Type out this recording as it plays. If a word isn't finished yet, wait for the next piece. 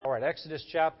right, Exodus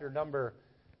chapter number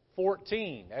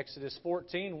 14. Exodus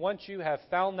 14. Once you have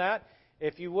found that,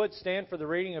 if you would stand for the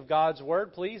reading of God's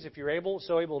Word, please, if you're able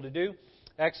to do.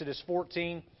 Exodus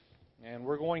 14. And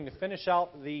we're going to finish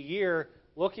out the year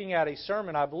looking at a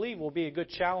sermon I believe will be a good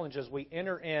challenge as we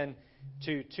enter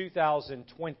into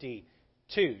 2022.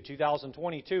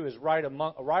 2022 is right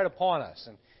upon us.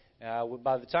 And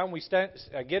by the time we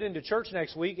get into church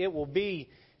next week, it will be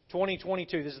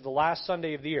 2022. This is the last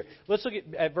Sunday of the year. Let's look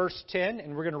at verse 10,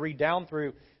 and we're going to read down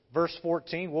through verse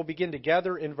 14. We'll begin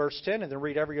together in verse 10 and then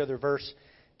read every other verse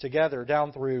together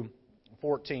down through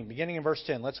 14. Beginning in verse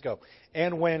 10, let's go.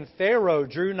 And when Pharaoh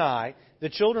drew nigh, the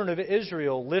children of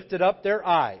Israel lifted up their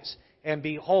eyes, and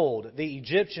behold, the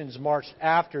Egyptians marched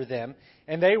after them,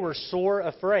 and they were sore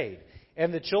afraid.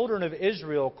 And the children of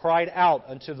Israel cried out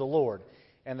unto the Lord.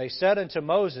 And they said unto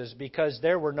Moses, because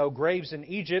there were no graves in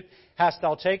Egypt, hast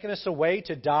thou taken us away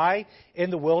to die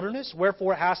in the wilderness?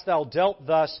 Wherefore hast thou dealt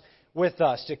thus with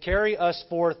us, to carry us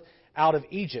forth out of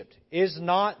Egypt? Is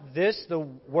not this the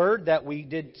word that we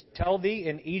did tell thee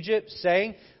in Egypt,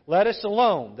 saying, let us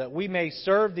alone, that we may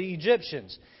serve the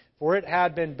Egyptians? For it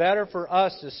had been better for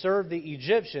us to serve the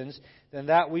Egyptians than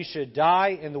that we should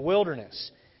die in the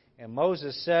wilderness. And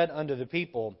Moses said unto the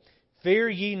people, fear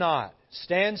ye not,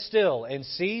 stand still, and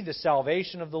see the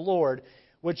salvation of the Lord,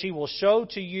 which He will show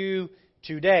to you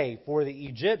today. For the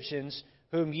Egyptians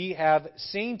whom ye have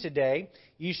seen today,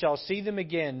 ye shall see them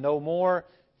again no more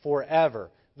forever.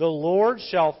 The Lord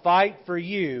shall fight for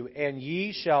you, and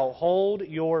ye shall hold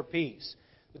your peace.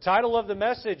 The title of the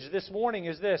message this morning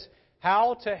is this: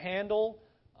 How to Handle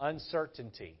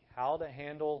Uncertainty. How to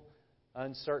handle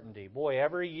uncertainty. Boy,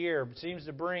 every year seems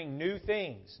to bring new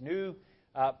things, new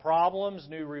problems,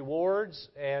 new rewards,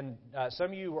 and some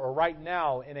of you are right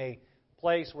now in a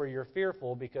place where you're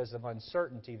fearful because of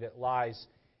uncertainty that lies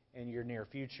in your near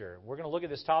future. We're going to look at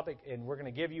this topic, and we're going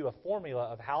to give you a formula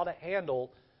of how to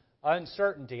handle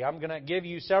uncertainty. I'm going to give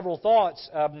you several thoughts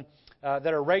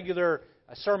that are regular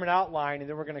sermon outline, and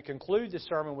then we're going to conclude the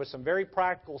sermon with some very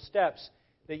practical steps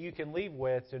that you can leave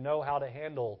with to know how to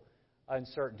handle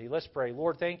uncertainty. Let's pray.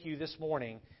 Lord, thank you this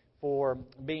morning for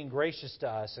being gracious to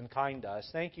us and kind to us.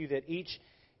 Thank you that each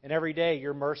and every day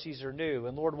your mercies are new.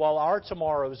 And Lord, while our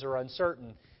tomorrows are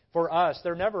uncertain for us,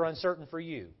 they're never uncertain for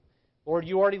you. Lord,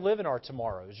 you already live in our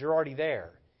tomorrows. You're already there.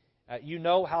 You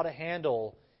know how to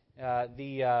handle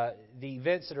the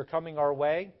events that are coming our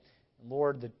way.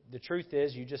 Lord, the truth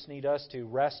is you just need us to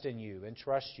rest in you and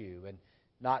trust you and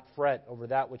not fret over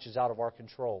that which is out of our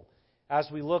control. As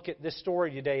we look at this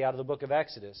story today out of the book of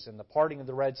Exodus and the parting of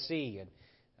the Red Sea and,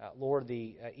 Lord,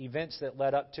 the events that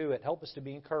led up to it, help us to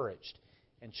be encouraged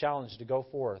and challenged to go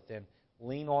forth and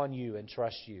lean on you and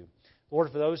trust you. Lord,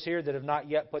 for those here that have not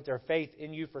yet put their faith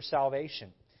in you for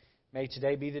salvation, may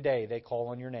today be the day they call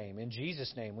on your name. In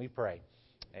Jesus' name we pray.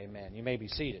 Amen. You may be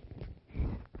seated.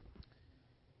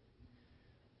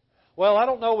 Well, I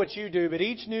don't know what you do, but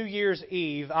each New Year's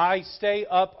Eve, I stay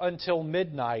up until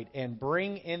midnight and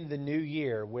bring in the new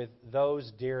year with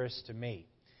those dearest to me.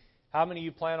 How many of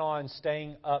you plan on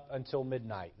staying up until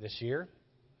midnight this year?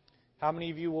 How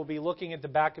many of you will be looking at the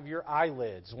back of your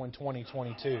eyelids when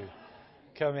 2022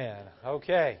 come in?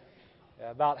 Okay,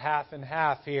 about half and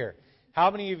half here.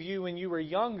 How many of you, when you were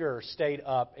younger, stayed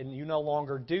up and you no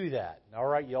longer do that? All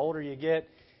right, the older you get,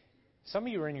 some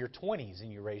of you are in your 20s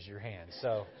and you raise your hand,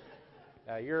 so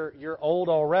you're old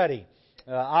already.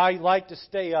 I like to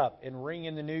stay up and ring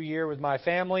in the new year with my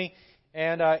family,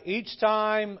 and each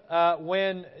time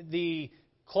when the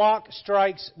clock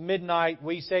strikes midnight,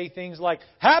 we say things like,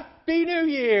 Happy New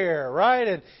Year,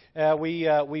 right? And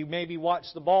we maybe watch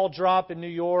the ball drop in New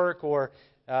York or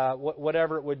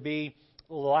whatever it would be.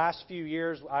 The last few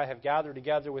years, I have gathered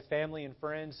together with family and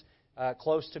friends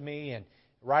close to me, and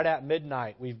right at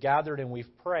midnight, we've gathered and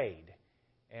we've prayed,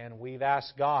 and we've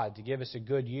asked God to give us a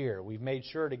good year. We've made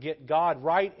sure to get God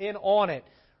right in on it,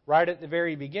 right at the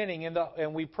very beginning,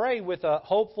 and we pray with a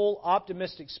hopeful,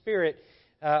 optimistic spirit.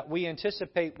 We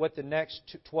anticipate what the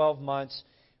next 12 months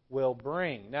will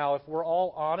bring. Now, if we're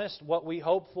all honest, what we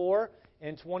hope for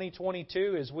in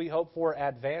 2022 is we hope for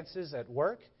advances at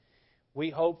work. We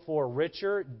hope for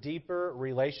richer, deeper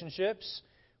relationships.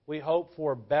 We hope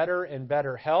for better and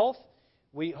better health.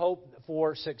 We hope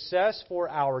for success for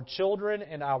our children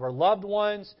and our loved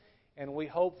ones. And we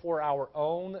hope for our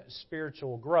own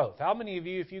spiritual growth. How many of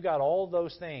you, if you got all of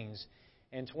those things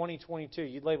in 2022,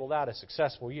 you'd label that a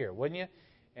successful year, wouldn't you?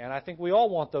 And I think we all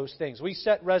want those things. We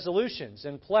set resolutions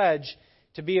and pledge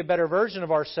to be a better version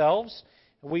of ourselves.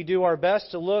 We do our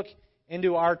best to look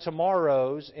into our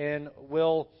tomorrows, and we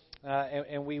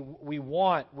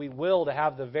will to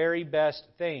have the very best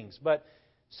things. But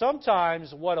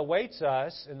sometimes what awaits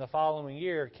us in the following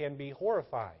year can be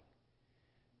horrifying.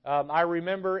 I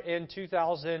remember in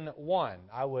 2001,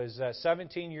 I was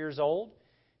 17 years old.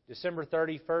 December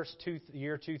 31st,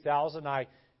 year 2000, I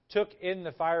took in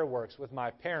the fireworks with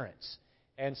my parents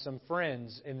and some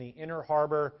friends in the Inner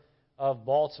Harbor of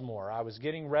Baltimore. I was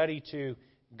getting ready to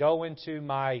go into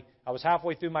I was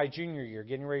halfway through my junior year,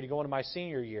 getting ready to go into my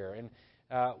senior year.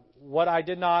 And what I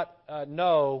did not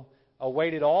know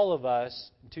awaited all of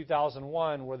us in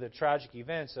 2001 were the tragic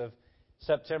events of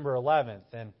September 11th.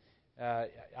 And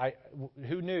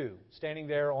who knew, standing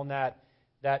there on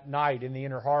that night in the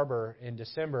Inner Harbor in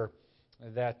December,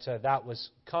 that was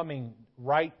coming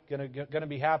right, going to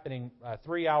be happening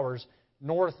 3 hours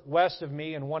northwest of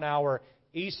me and 1 hour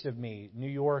east of me, New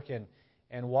York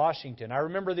and Washington. I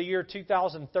remember the year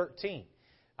 2013.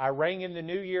 I rang in the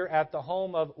new year at the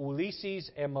home of Ulises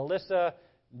and Melissa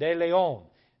de Leon.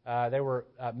 They were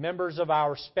members of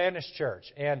our Spanish church,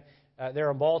 and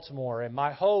they're in Baltimore. And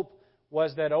my hope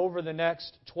was that over the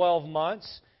next 12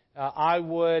 months, I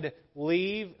would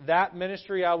leave that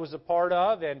ministry I was a part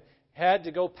of and head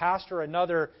to go pastor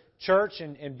another church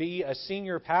and be a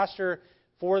senior pastor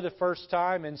for the first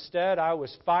time. Instead, I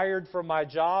was fired from my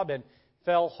job and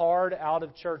fell hard out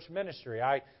of church ministry.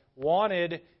 I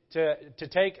wanted to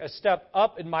take a step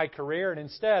up in my career, and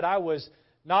instead I was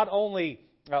not only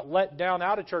let down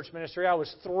out of church ministry, I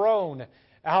was thrown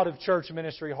out of church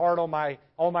ministry hard on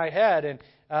my head. And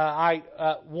I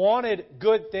wanted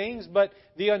good things, but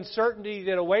the uncertainty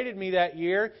that awaited me that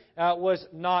year was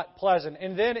not pleasant.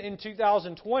 And then in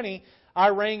 2020, I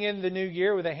rang in the new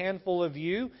year with a handful of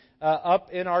you up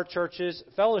in our church's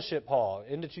fellowship hall.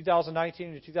 Into 2019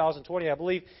 into 2020, I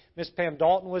believe Miss Pam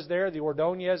Dalton was there. The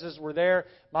Ordonezes were there.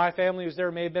 My family was there.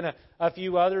 There may have been a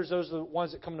few others. Those are the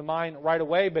ones that come to mind right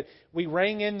away. But we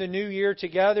rang in the new year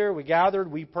together. We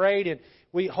gathered. We prayed. And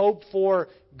we hoped for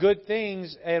good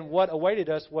things. And what awaited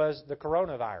us was the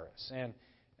coronavirus. And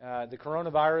the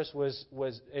coronavirus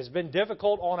has been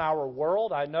difficult on our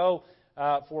world. I know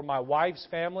for my wife's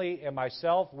family and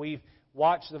myself, we've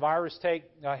watched the virus take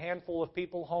a handful of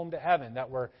people home to heaven that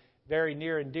were very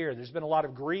near and dear. There's been a lot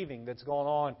of grieving that's gone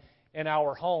on in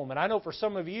our home. And I know for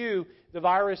some of you, the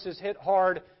virus has hit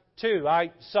hard too.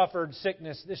 I suffered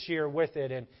sickness this year with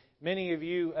it, and many of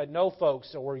you know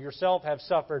folks or yourself have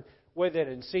suffered with it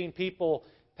and seen people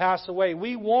pass away.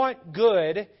 We want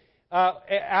good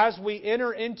as we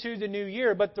enter into the new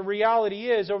year, but the reality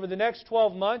is over the next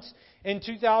 12 months in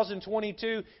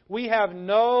 2022, we have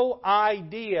no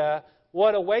idea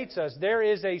what awaits us. There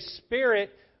is a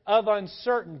spirit of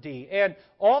uncertainty. And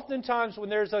oftentimes when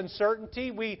there's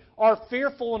uncertainty, we are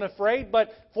fearful and afraid, but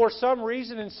for some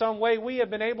reason, in some way, we have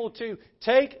been able to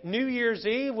take New Year's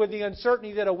Eve with the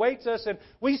uncertainty that awaits us, and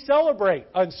we celebrate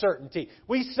uncertainty.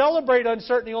 We celebrate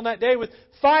uncertainty on that day with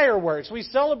fireworks. We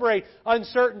celebrate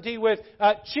uncertainty with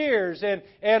cheers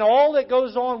and all that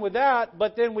goes on with that,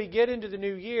 but then we get into the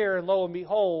new year, and lo and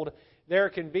behold, there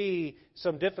can be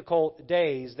some difficult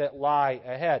days that lie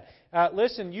ahead.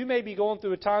 Listen, you may be going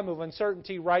through a time of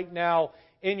uncertainty right now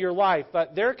in your life,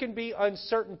 but there can be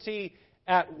uncertainty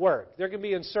at work. There can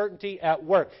be uncertainty at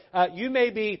work. You may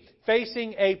be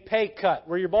facing a pay cut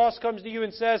where your boss comes to you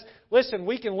and says, listen,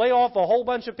 we can lay off a whole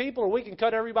bunch of people or we can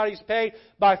cut everybody's pay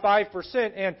by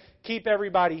 5% and keep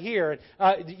everybody here.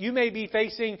 You may be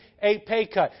facing a pay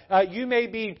cut. You may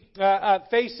be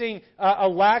facing a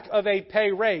lack of a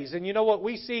pay raise. And you know what?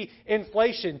 We see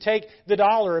inflation take the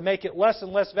dollar and make it less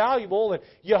and less valuable. And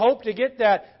you hope to get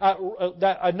that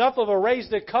enough of a raise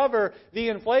to cover the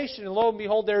inflation. And lo and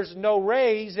behold, there's no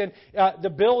raise. And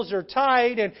the bills are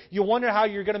tight. And you wonder how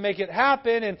you're going to make it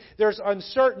happen. And there's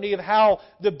uncertainty of how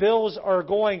the bills are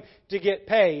going to get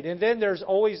paid. And then there's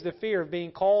always the fear of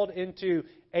being called into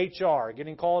HR,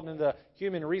 getting called into the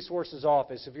Human Resources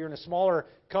office. If you're in a smaller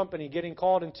company, getting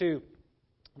called into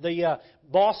the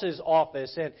boss's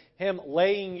office and him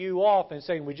laying you off and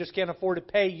saying, we just can't afford to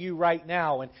pay you right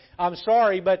now. And I'm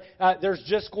sorry, but there's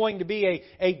just going to be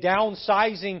a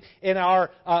downsizing in our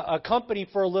company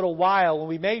for a little while. And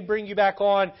we may bring you back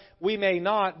on, we may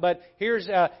not. But here's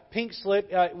a pink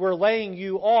slip. We're laying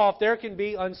you off. There can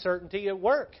be uncertainty at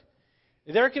work.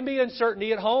 There can be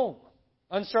uncertainty at home.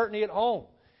 Uncertainty at home.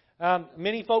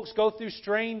 Many folks go through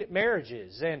strained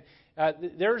marriages, and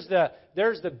there's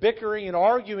the bickering and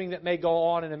arguing that may go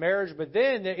on in a marriage, but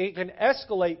then it can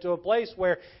escalate to a place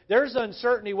where there's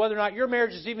uncertainty whether or not your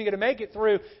marriage is even going to make it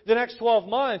through the next 12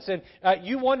 months, and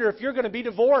you wonder if you're going to be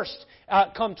divorced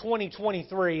come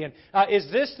 2023, and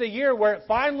is this the year where it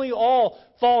finally all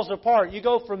falls apart. You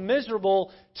go from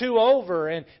miserable to over,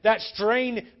 and that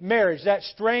strained marriage, that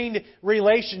strained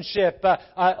relationship.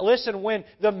 Listen, when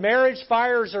the marriage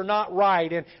fires are not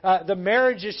right, and the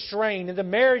marriage is strained, and the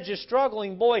marriage is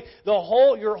struggling, boy,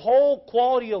 your whole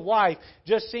quality of life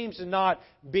just seems to not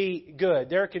be good.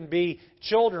 There can be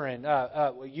children.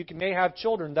 May have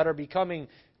children that are becoming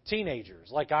teenagers,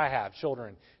 like I have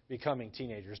children becoming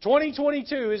teenagers.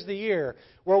 2022 is the year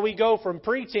where we go from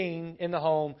preteen in the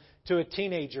home to a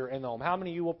teenager in the home. How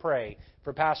many of you will pray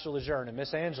for Pastor Lejeune and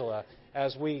Miss Angela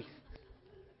as we...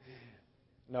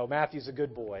 No, Matthew's a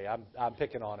good boy. I'm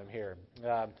picking on him here.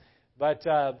 But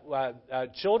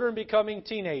children becoming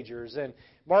teenagers. And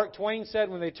Mark Twain said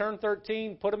when they turn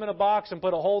 13, put them in a box and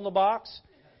put a hole in the box.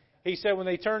 He said when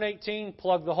they turn 18,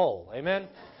 plug the hole. Amen?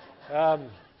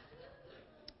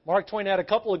 Mark Twain had a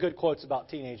couple of good quotes about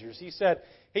teenagers. He said,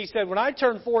 when I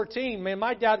turned 14, man,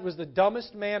 my dad was the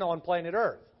dumbest man on planet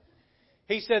Earth.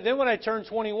 He said, then when I turned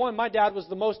 21, my dad was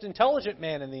the most intelligent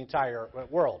man in the entire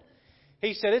world.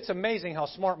 He said, it's amazing how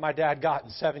smart my dad got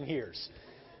in 7 years.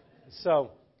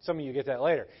 So, some of you get that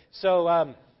later.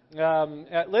 So,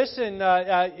 listen,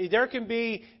 there can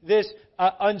be this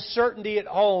uncertainty at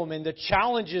home and the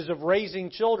challenges of raising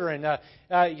children.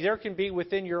 There can be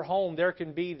within your home, there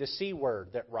can be the C word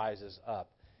that rises up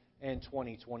in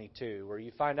 2022, where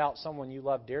you find out someone you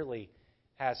love dearly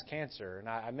has cancer. And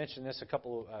I mentioned this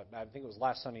I think it was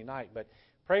last Sunday night, but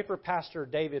pray for Pastor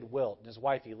David Wilt and his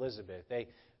wife Elizabeth. They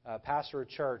pastor a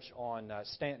church on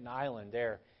Staten Island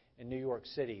there in New York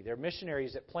City. They're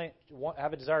missionaries that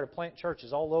have a desire to plant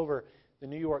churches all over the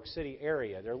New York City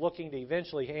area. They're looking to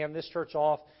eventually hand this church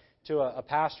off to a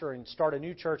pastor and start a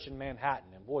new church in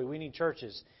Manhattan. And boy, we need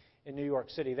churches in New York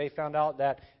City. They found out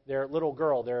that their little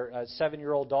girl, their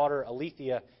 7-year-old daughter,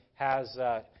 Alethea, has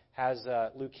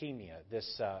leukemia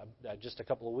just a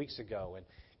couple of weeks ago. And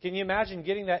can you imagine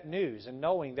getting that news and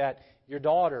knowing that your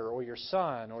daughter or your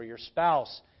son or your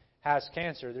spouse has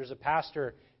cancer? There's a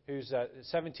pastor whose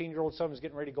 17-year-old son was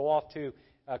getting ready to go off to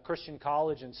Christian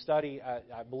college and study.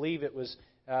 I believe it was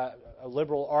a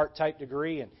liberal art type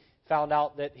degree, and found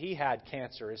out that he had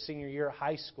cancer his senior year of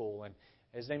high school. And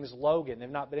his name is Logan. They've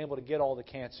not been able to get all the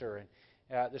cancer and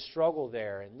the struggle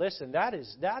there. And listen, that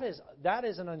is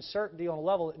an uncertainty on a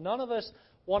level that none of us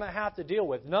want to have to deal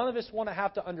with. None of us want to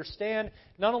have to understand.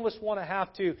 None of us want to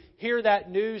have to hear that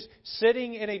news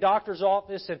sitting in a doctor's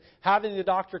office and having the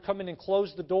doctor come in and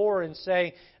close the door and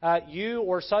say, you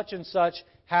or such and such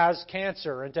has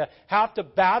cancer, and to have to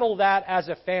battle that as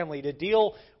a family, to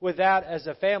deal with that as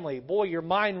a family. Boy, your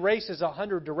mind races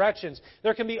 100 directions.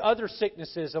 There can be other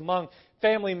sicknesses among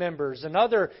family members and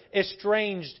other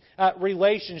estranged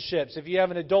relationships if you have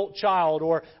an adult child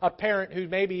or a parent who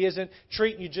maybe isn't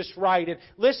treating you just right. And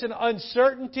listen,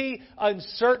 uncertainty can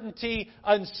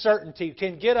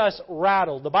get us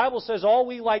rattled. The Bible says, all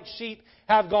we like sheep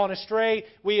have gone astray.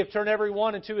 We have turned every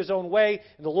one into his own way,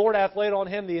 and the Lord hath laid on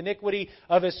him the iniquity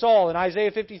of us all. In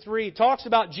Isaiah 53, it talks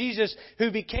about Jesus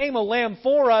who became a lamb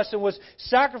for us and was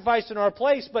sacrificed in our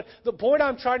place. But the point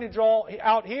I'm trying to draw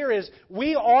out here is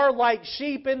we are like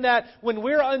sheep in that when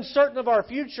we're uncertain of our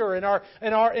future and our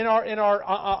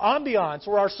ambiance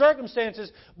or our circumstances,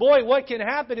 boy, what can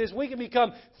happen is we can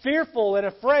become fearful and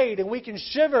afraid, and we can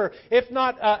shiver, if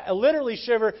not literally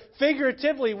shiver,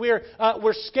 figuratively.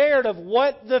 We're scared of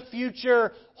what the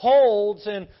future holds.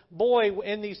 And boy,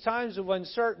 in these times of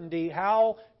uncertainty,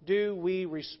 how do we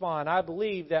respond? I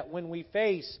believe that when we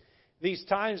face these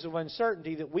times of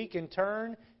uncertainty, that we can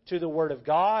turn to the Word of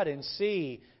God and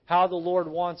see how the Lord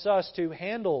wants us to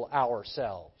handle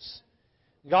ourselves.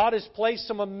 God has placed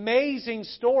some amazing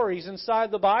stories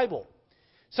inside the Bible.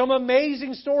 Some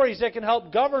amazing stories that can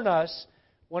help govern us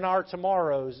when our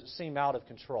tomorrows seem out of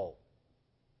control.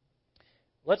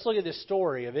 Let's look at this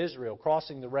story of Israel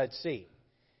crossing the Red Sea.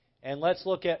 And let's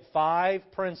look at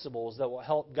 5 principles that will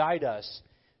help guide us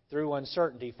through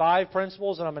uncertainty. 5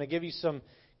 principles, and I'm going to give you some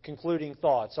concluding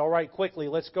thoughts. All right, quickly,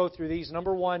 let's go through these.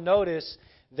 Number 1, notice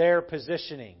their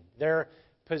positioning. Their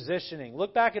positioning.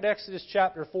 Look back at Exodus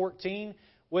chapter 14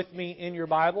 with me in your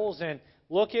Bibles, and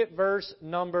look at verse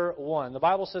number 1. The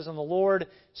Bible says, And the Lord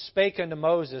spake unto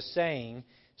Moses, saying,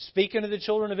 Speak unto the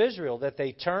children of Israel, that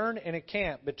they turn and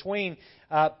encamp between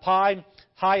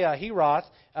Pi-Hahiroth,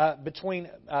 between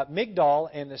Migdol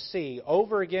and the sea,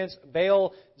 over against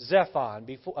Baal-Zephon.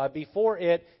 Before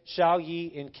it shall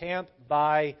ye encamp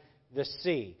by the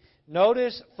sea.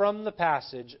 Notice from the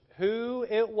passage who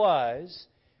it was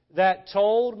that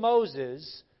told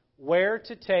Moses where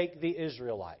to take the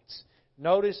Israelites.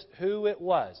 Notice who it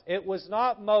was. It was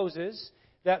not Moses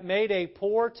that made a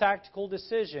poor tactical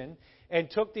decision. and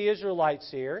took the Israelites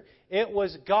here. It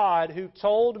was God who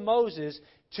told Moses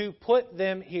to put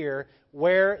them here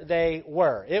where they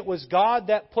were. It was God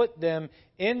that put them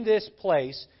in this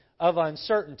place of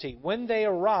uncertainty. When they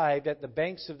arrived at the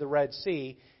banks of the Red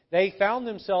Sea, they found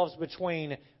themselves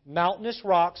between mountainous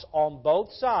rocks on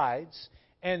both sides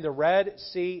and the Red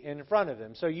Sea in front of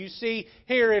them. So you see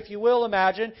here, if you will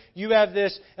imagine, you have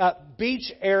this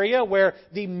beach area where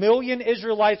the 1 million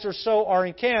Israelites or so are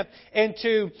encamped. And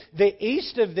to the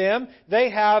east of them,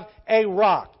 they have a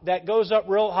rock that goes up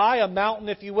real high, a mountain,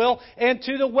 if you will. And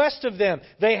to the west of them,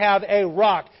 they have a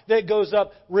rock that goes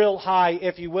up real high,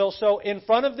 if you will. So in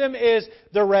front of them is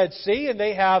the Red Sea, and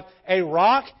they have a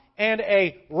rock and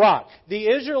a rock. The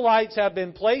Israelites have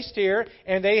been placed here,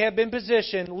 and they have been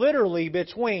positioned literally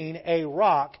between a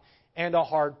rock and a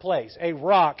hard place. A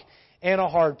rock and a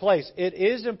hard place. It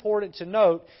is important to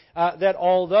note that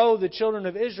although the children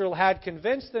of Israel had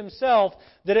convinced themselves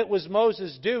that it was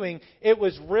Moses' doing, it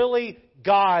was really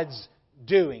God's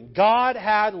doing. God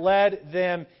had led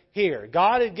them here.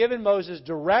 God had given Moses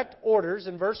direct orders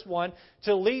in verse 1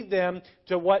 to lead them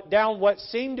to down what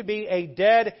seemed to be a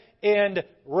dead-end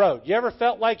road. You ever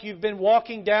felt like you've been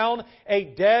walking down a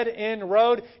dead-end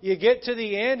road? You get to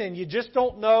the end and you just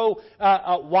don't know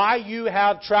why you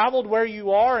have traveled where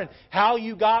you are and how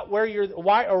you got where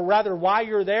why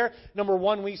you're there. Number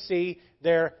one, we see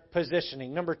their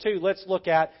positioning. Number two, let's look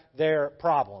at their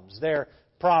problems.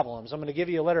 I'm going to give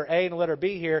you a letter A and a letter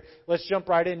B here. Let's jump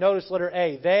right in. Notice letter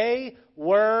A. They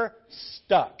were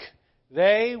stuck.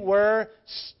 They were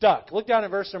stuck. Look down at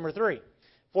verse number 3.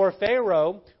 For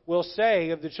Pharaoh will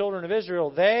say of the children of Israel,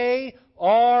 they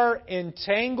are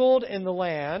entangled in the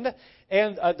land,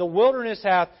 and the wilderness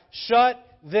hath shut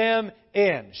them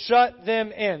in. Shut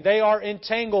them in. They are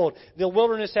entangled. The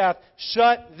wilderness hath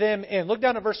shut them in. Look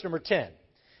down at verse number 10.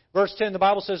 Verse 10, the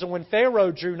Bible says, And when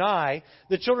Pharaoh drew nigh,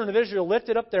 the children of Israel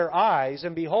lifted up their eyes,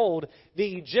 and behold,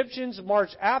 the Egyptians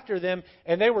marched after them,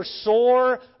 and they were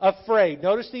sore afraid.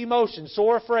 Notice the emotion,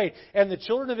 sore afraid. And the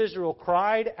children of Israel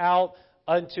cried out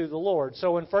unto the Lord.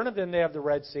 So in front of them they have the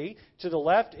Red Sea. To the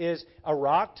left is a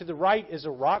rock. To the right is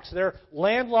a rock. So they're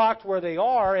landlocked where they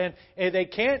are, and they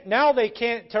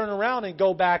can't turn around and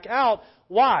go back out.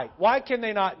 Why? Why can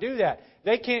they not do that?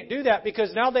 They can't do that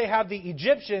because now they have the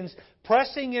Egyptians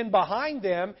pressing in behind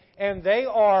them, and they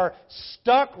are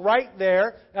stuck right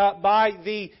there by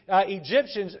the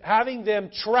Egyptians, having them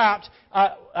trapped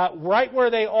right where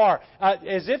they are.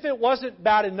 As if it wasn't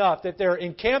bad enough that they're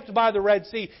encamped by the Red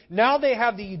Sea, now they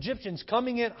have the Egyptians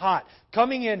coming in hot,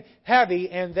 coming in heavy,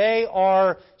 and they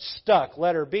are stuck.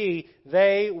 Letter B,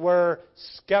 they were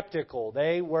skeptical.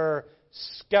 They were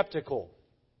skeptical.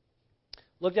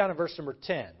 Look down at verse number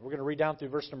 10. We're going to read down through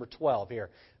verse number 12 here.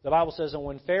 The Bible says, And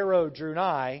when Pharaoh drew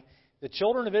nigh, the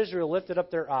children of Israel lifted up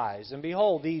their eyes, and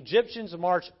behold, the Egyptians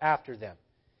marched after them.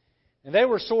 And they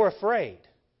were sore afraid.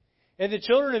 And the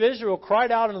children of Israel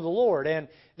cried out unto the Lord, and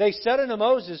they said unto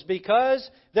Moses, Because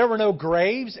there were no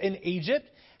graves in Egypt,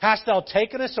 hast thou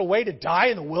taken us away to die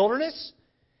in the wilderness?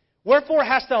 Wherefore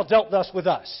hast thou dealt thus with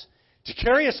us, to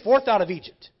carry us forth out of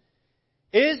Egypt?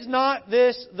 Is not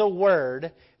this the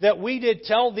word that we did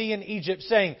tell thee in Egypt,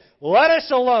 saying, Let us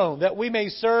alone, that we may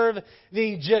serve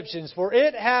the Egyptians? For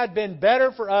it had been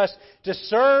better for us to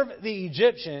serve the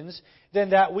Egyptians than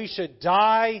that we should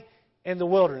die in the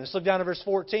wilderness. Look down at verse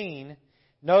 14.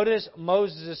 Notice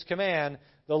Moses' command,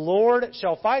 The Lord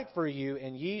shall fight for you,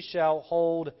 and ye shall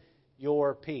hold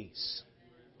your peace.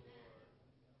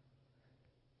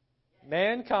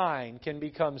 Mankind can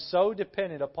become so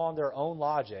dependent upon their own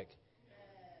logic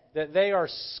that they are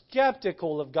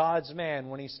skeptical of God's man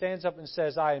when He stands up and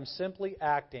says, I am simply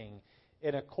acting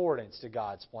in accordance to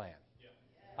God's plan.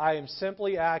 I am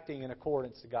simply acting in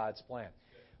accordance to God's plan.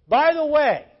 By the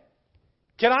way,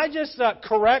 can I just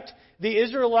correct the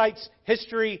Israelites'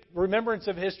 remembrance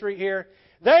of history here?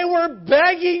 They were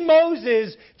begging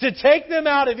Moses to take them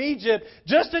out of Egypt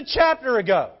just a chapter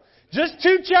ago. Just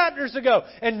 2 chapters ago.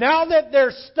 And now that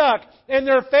they're stuck and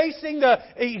they're facing the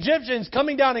Egyptians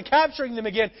coming down and capturing them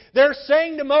again, they're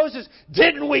saying to Moses,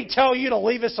 Didn't we tell you to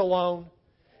leave us alone?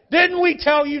 Didn't we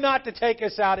tell you not to take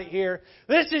us out of here?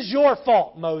 This is your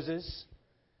fault, Moses.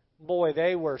 Boy,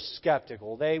 they were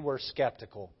skeptical. They were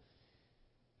skeptical.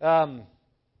 It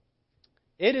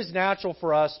is natural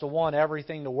for us to want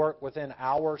everything to work within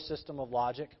our system of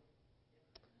logic.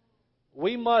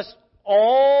 We must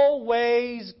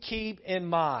always keep in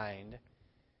mind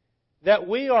that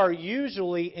we are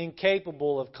usually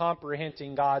incapable of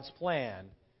comprehending God's plan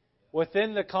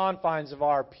within the confines of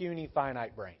our puny,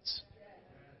 finite brains.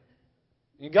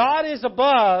 God is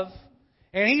above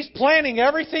And He's planning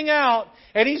everything out,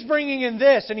 and He's bringing in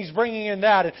this, and He's bringing in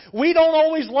that. And we don't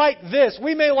always like this.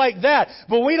 We may like that,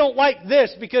 but we don't like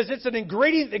this because it's an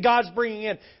ingredient that God's bringing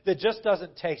in that just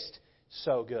doesn't taste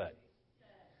so good.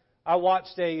 I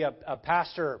watched a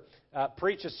pastor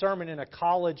preach a sermon in a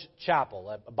college chapel,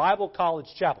 a Bible college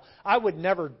chapel. I would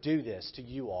never do this to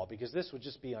you all because this would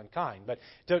just be unkind. But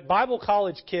to Bible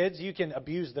college kids, you can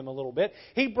abuse them a little bit.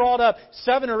 He brought up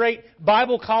 7 or 8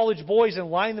 Bible college boys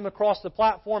and lined them across the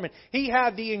platform. And he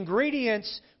had the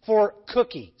ingredients for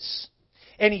cookies.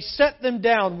 And he set them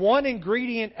down one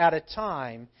ingredient at a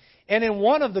time. And in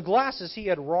one of the glasses, he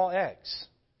had raw eggs.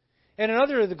 In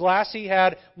another of the glass, he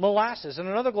had molasses. In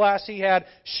another glass, he had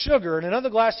sugar. In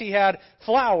another glass, he had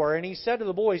flour. And he said to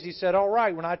the boys, he said, all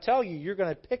right, when I tell you, you're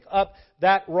going to pick up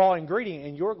that raw ingredient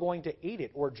and you're going to eat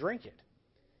it or drink it.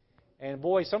 And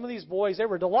boy, some of these boys, they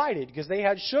were delighted because they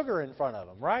had sugar in front of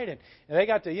them, right? And they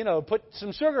got to, put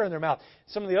some sugar in their mouth.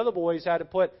 Some of the other boys had to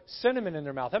put cinnamon in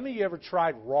their mouth. How many of you ever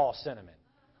tried raw cinnamon?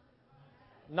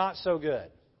 Not so good.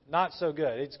 Not so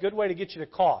good. It's a good way to get you to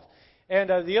cough. And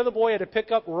the other boy had to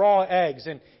pick up raw eggs,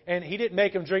 and he didn't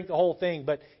make him drink the whole thing,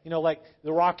 but like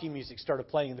the Rocky music started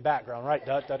playing in the background, right?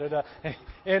 Da da da da.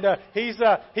 And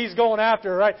he's going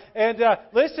after, right? And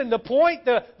listen, the point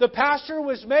the pastor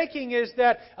was making is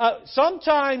that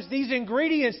sometimes these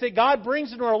ingredients that God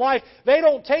brings into our life, they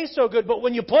don't taste so good, but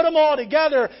when you put them all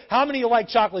together, how many of you like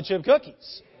chocolate chip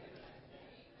cookies?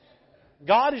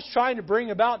 God is trying to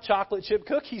bring about chocolate chip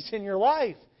cookies in your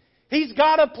life. He's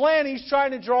got a plan He's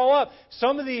trying to draw up.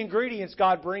 Some of the ingredients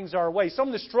God brings our way, some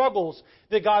of the struggles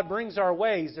that God brings our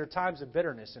ways, they're times of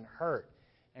bitterness and hurt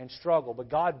and struggle. But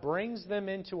God brings them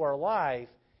into our life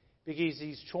because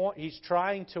He's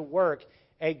trying to work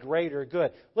a greater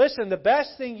good. Listen, the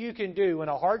best thing you can do when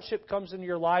a hardship comes into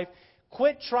your life,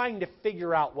 quit trying to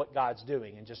figure out what God's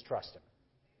doing and just trust Him.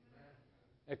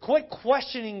 Quit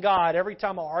questioning God every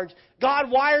time a hard...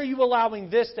 God, why are you allowing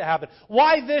this to happen?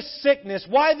 Why this sickness?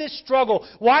 Why this struggle?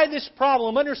 Why this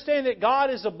problem? Understand that God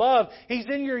is above. He's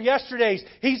in your yesterdays.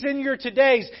 He's in your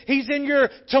todays. He's in your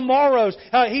tomorrows.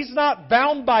 He's not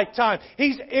bound by time.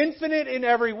 He's infinite in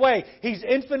every way. He's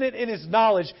infinite in His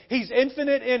knowledge. He's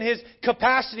infinite in His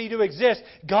capacity to exist.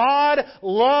 God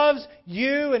loves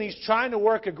you, and He's trying to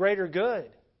work a greater good.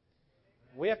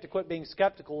 We have to quit being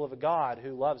skeptical of a God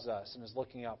who loves us and is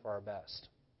looking out for our best.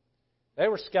 They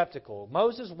were skeptical.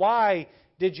 Moses, why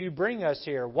did you bring us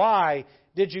here? Why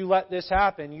did you let this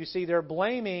happen? You see, they're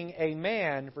blaming a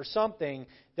man for something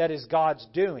that is God's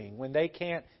doing when they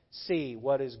can't see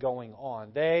what is going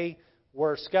on. They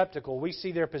were skeptical. We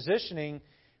see their positioning.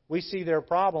 We see their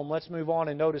problem. Let's move on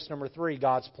and notice number 3,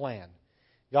 God's plan.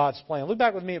 God's plan. Look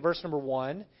back with me at verse number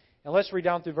 1. And let's read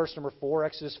down through verse number 4,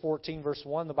 Exodus 14, verse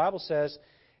 1. The Bible says,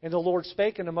 and the Lord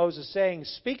spake unto Moses, saying,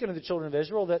 speak unto the children of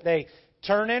Israel, that they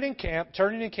turn in and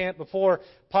camp before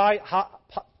Pi-hahiroth,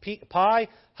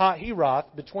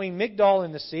 between Migdol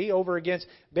and the sea, over against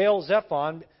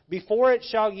Baal-zephon. Before it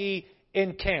shall ye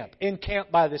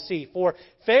encamp by the sea. For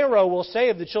Pharaoh will say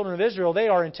of the children of Israel, they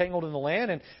are entangled in the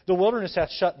land, and the wilderness hath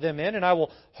shut them in, and I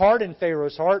will harden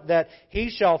Pharaoh's heart, that he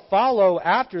shall follow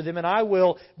after them, and I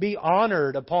will be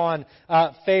honored upon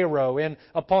Pharaoh and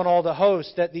upon all the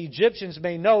hosts, that the Egyptians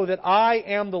may know that I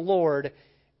am the Lord.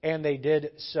 And they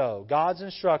did so. God's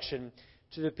instruction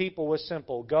to the people was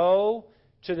simple. Go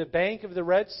to the bank of the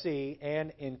Red Sea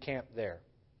and encamp there.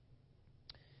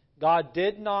 God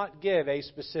did not give a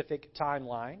specific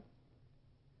timeline.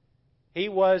 He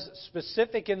was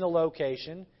specific in the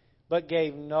location, but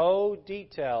gave no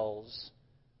details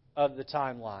of the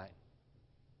timeline.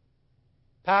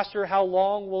 Pastor, how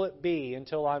long will it be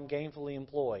until I'm gainfully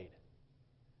employed?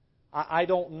 I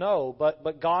don't know,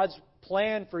 but God's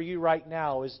plan for you right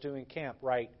now is to encamp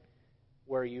right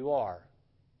where you are.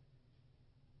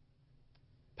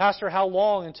 Pastor, how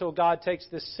long until God takes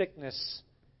this sickness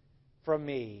from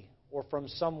me or from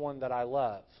someone that I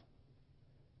love?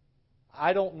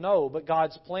 I don't know, but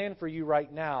God's plan for you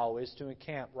right now is to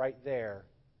encamp right there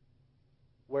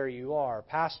where you are.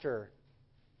 Pastor,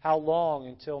 how long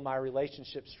until my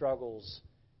relationship struggles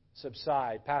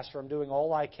subside? Pastor, I'm doing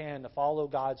all I can to follow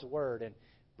God's Word and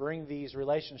bring these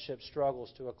relationship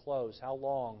struggles to a close. How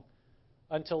long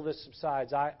until this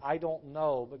subsides? I don't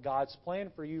know, but God's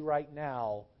plan for you right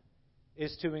now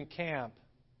is to encamp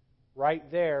right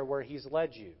there where He's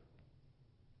led you.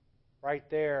 Right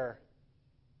there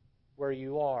where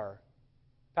you are.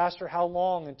 Pastor, how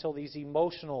long until these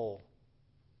emotional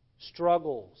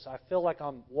struggles? I feel like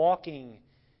I'm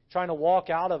trying to walk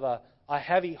out of a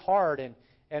heavy heart,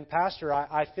 and Pastor,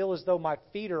 I feel as though my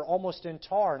feet are almost in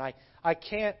tar, and I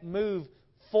can't move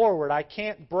forward. I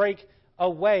can't break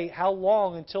away? How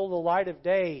long until the light of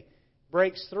day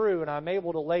breaks through and I'm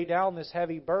able to lay down this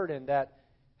heavy burden that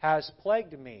has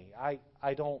plagued me?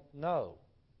 I don't know.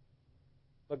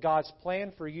 But God's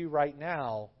plan for you right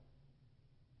now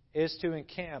is to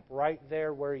encamp right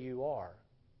there where you are.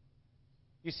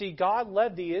 You see, God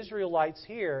led the Israelites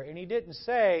here, and He didn't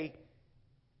say,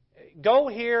 go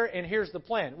here and here's the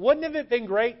plan. Wouldn't it have been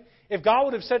great if God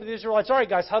would have said to the Israelites, all right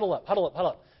guys, huddle up, huddle up,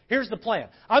 huddle up. Here's the plan.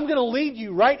 I'm going to lead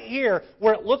you right here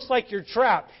where it looks like you're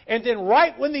trapped. And then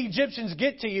right when the Egyptians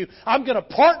get to you, I'm going to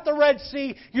part the Red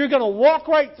Sea. You're going to walk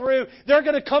right through. They're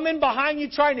going to come in behind you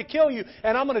trying to kill you.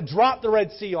 And I'm going to drop the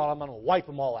Red Sea on them. I'm going to wipe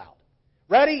them all out.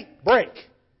 Ready? Break.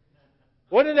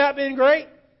 Wouldn't that have been great?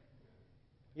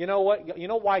 You know what? You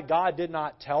know why God did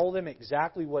not tell them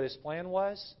exactly what His plan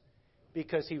was?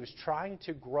 Because He was trying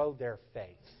to grow their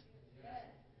faith.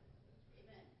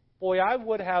 Boy, I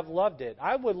would have loved it.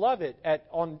 I would love it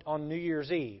on New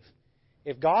Year's Eve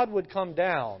if God would come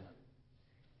down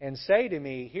and say to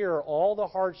me, here are all the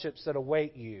hardships that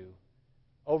await you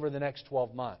over the next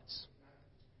 12 months.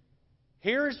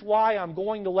 Here's why I'm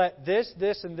going to let this,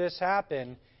 and this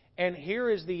happen, and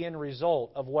here is the end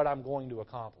result of what I'm going to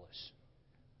accomplish.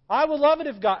 I would love it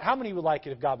if God... How many would like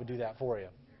it if God would do that for you?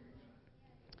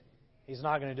 He's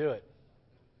not going to do it.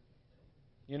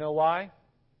 You know why?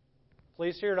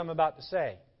 Please hear what I'm about to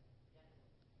say.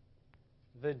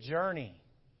 The journey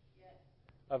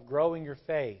of growing your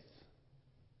faith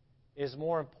is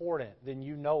more important than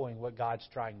you knowing what God's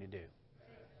trying to do.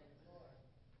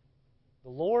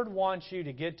 The Lord wants you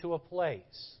to get to a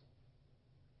place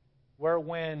where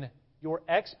when your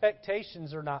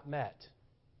expectations are not met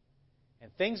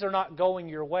and things are not going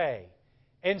your way,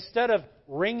 instead of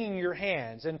wringing your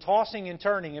hands and tossing and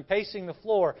turning and pacing the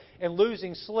floor and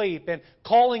losing sleep and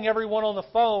calling everyone on the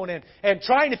phone and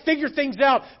trying to figure things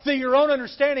out through your own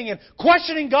understanding and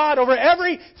questioning God over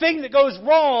everything that goes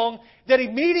wrong, that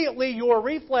immediately your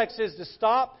reflex is to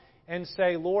stop and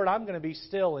say, Lord, I'm going to be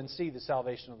still and see the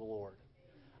salvation of the Lord.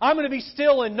 I'm going to be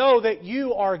still and know that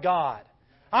You are God.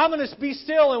 I'm going to be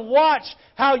still and watch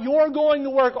how You're going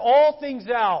to work all things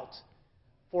out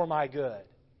for my good.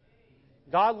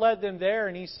 God led them there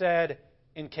and He said,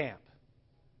 encamp.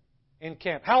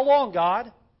 Encamp. How long, God?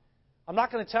 I'm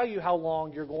not going to tell you how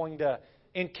long you're going to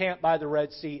encamp by the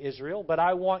Red Sea, Israel, but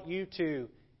I want you to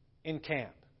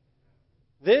encamp.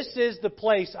 This is the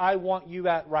place I want you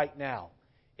at right now.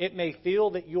 It may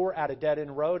feel that you're at a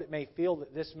dead-end road. It may feel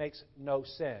that this makes no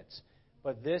sense.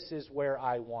 But this is where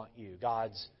I want you.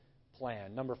 God's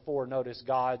plan. Number 4, notice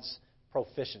God's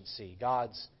proficiency.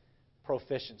 God's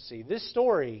proficiency. This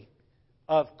story,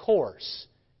 of course,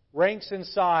 ranks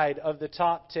inside of the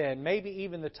top 10, maybe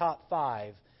even the top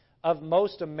 5, of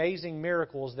most amazing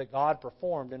miracles that God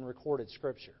performed in recorded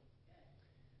Scripture.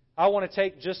 I want to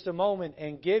take just a moment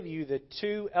and give you the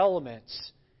 2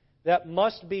 elements that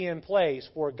must be in place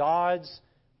for God's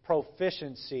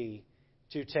proficiency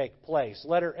to take place.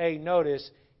 Letter A, notice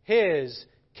His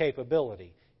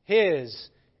capability. His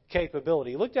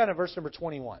capability. Look down at verse number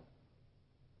 21.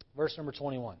 Verse number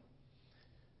 21.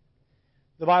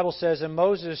 The Bible says, And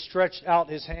Moses stretched out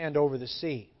his hand over the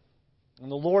sea,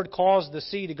 and the Lord caused the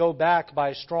sea to go back by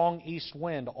a strong east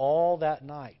wind all that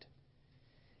night,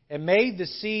 and made the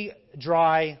sea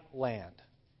dry land,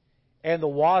 and the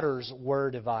waters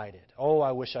were divided. Oh,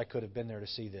 I wish I could have been there to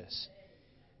see this.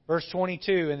 Verse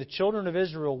 22, And the children of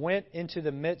Israel went into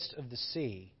the midst of the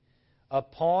sea,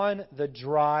 upon the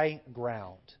dry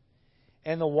ground,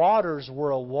 and the waters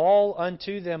were a wall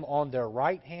unto them on their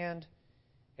right hand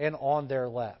and on their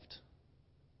left.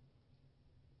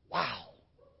 Wow.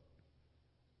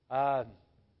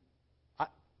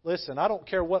 Listen, I don't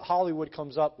care what Hollywood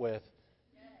comes up with.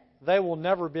 They will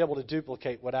never be able to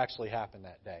duplicate what actually happened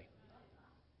that day.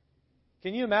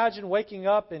 Can you imagine waking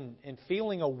up and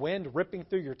feeling a wind ripping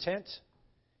through your tent?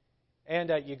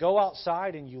 And you go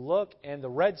outside and you look, and the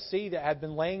Red Sea that had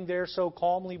been laying there so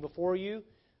calmly before you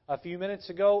a few minutes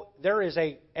ago, there is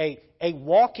a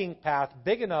walking path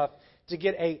big enough to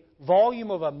get a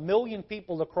volume of 1 million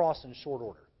people across in short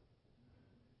order.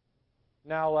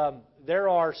 Now, there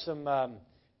are some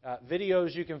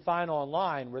videos you can find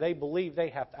online where they believe they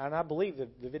have, and I believe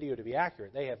the video to be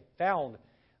accurate, they have found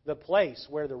the place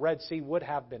where the Red Sea would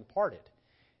have been parted.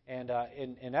 And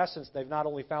in essence, they've not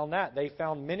only found that, they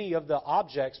found many of the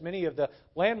objects, many of the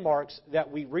landmarks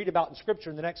that we read about in Scripture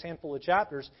in the next handful of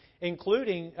chapters,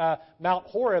 including Mount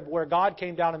Horeb, where God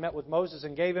came down and met with Moses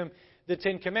and gave him the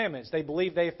 10 Commandments. They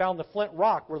believe they have found the flint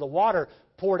rock where the water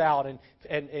poured out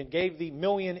and gave the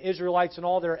million Israelites and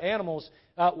all their animals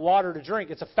water to drink.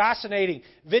 It's a fascinating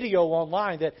video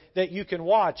online that you can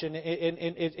watch, and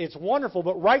it's wonderful.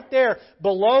 But right there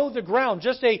below the ground,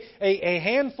 just a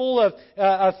handful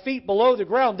of feet below the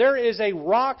ground, there is a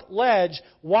rock ledge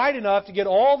wide enough to get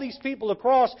all these people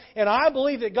across. And I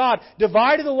believe that God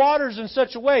divided the waters in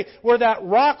such a way where that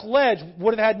rock ledge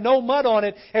would have had no mud on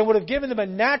it and would have given them a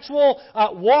natural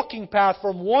walking path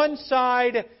from one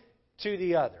side to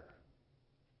the other.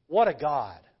 What a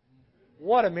God.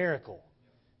 What a miracle.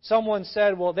 Someone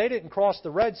said, well, they didn't cross the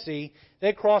Red Sea,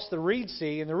 they crossed the Reed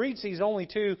Sea, and the Reed Sea is only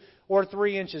 2 or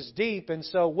 3 inches deep, and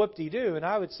so whoop-de-doo. And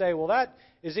I would say, well, that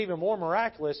is even more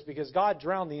miraculous because God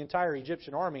drowned the entire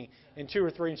Egyptian army in 2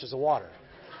 or 3 inches of water.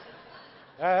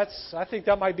 I think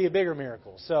that might be a bigger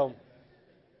miracle. So,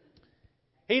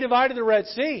 He divided the Red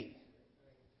Sea.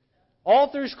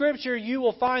 All through Scripture, you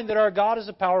will find that our God is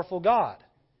a powerful God.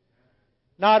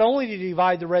 Not only did He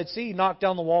divide the Red Sea, He knocked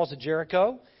down the walls of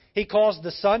Jericho. He caused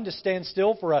the sun to stand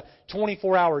still for a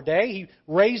 24-hour day. He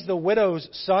raised the widow's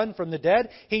son from the dead.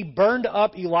 He burned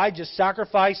up Elijah's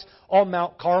sacrifice on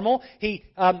Mount Carmel. He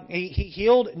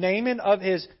healed Naaman of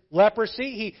his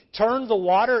leprosy. He turned the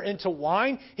water into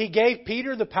wine. He gave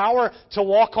Peter the power to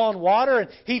walk on water. And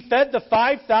He fed the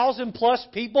 5,000 plus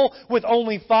people with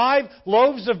only 5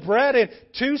 loaves of bread and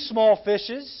 2 small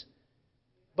fishes.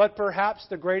 But perhaps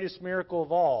the greatest miracle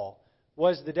of all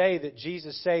was the day that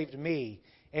Jesus saved me.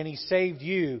 And He saved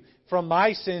you from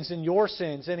my sins and your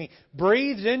sins. And He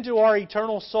breathed into our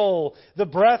eternal soul the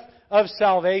breath of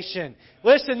salvation.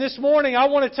 Listen, this morning I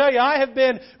want to tell you, I have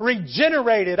been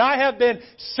regenerated. I have been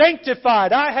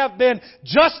sanctified. I have been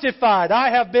justified.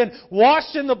 I have been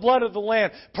washed in the blood of the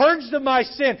Lamb, purged of my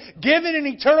sin, given an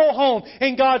eternal home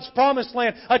in God's promised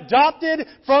land, adopted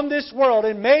from this world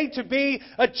and made to be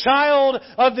a child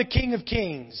of the King of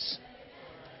Kings.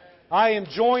 I am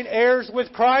joint heirs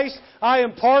with Christ. I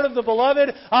am part of the beloved.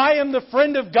 I am the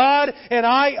friend of God,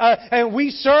 and we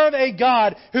serve a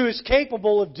God who is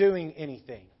capable of doing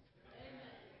anything.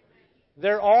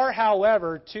 There are,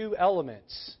 however, 2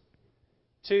 elements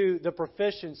to the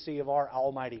proficiency of our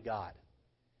Almighty God.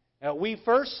 Now, we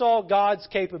first saw God's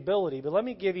capability, but let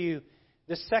me give you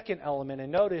the second element,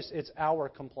 and notice it's our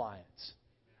compliance.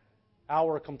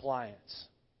 Our compliance.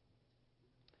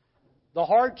 The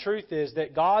hard truth is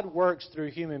that God works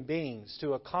through human beings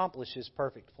to accomplish His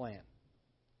perfect plan.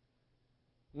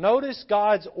 Notice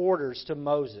God's orders to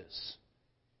Moses,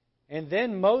 and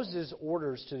then Moses'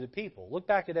 orders to the people. Look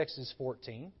back at Exodus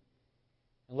 14,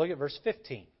 and look at verse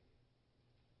 15.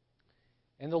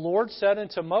 And the Lord said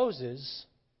unto Moses,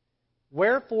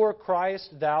 Wherefore criest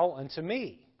thou unto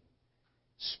me?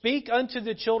 Speak unto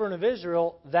the children of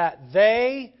Israel that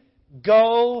they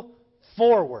go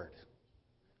forward.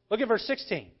 Look at verse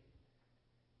 16.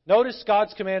 Notice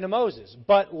God's command to Moses.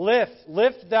 But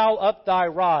lift thou up thy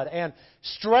rod, and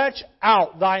stretch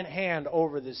out thine hand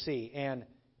over the sea, and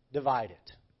divide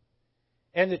it.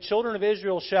 And the children of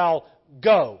Israel shall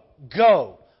go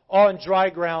on dry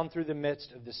ground through the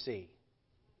midst of the sea.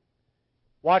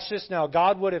 Watch this now.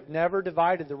 God would have never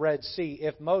divided the Red Sea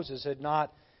if Moses had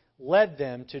not led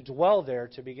them to dwell there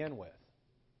to begin with.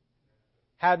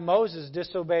 Had Moses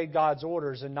disobeyed God's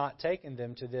orders and not taken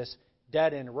them to this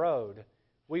dead-end road,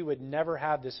 we would never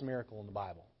have this miracle in the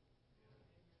Bible.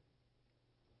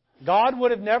 God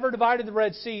would have never divided the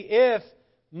Red Sea if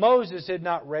Moses had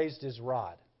not raised his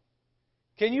rod.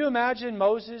 Can you imagine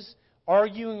Moses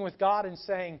arguing with God and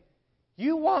saying,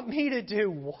 You want me to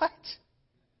do what?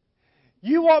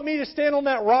 You want me to stand on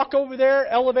that rock over there,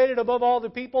 elevated above all the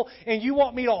people, and you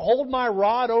want me to hold my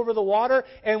rod over the water?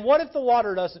 And what if the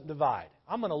water doesn't divide?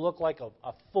 I'm going to look like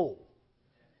a fool.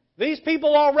 These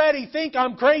people already think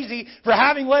I'm crazy for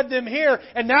having led them here,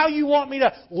 and now you want me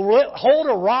to hold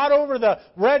a rod over the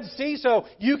Red Sea so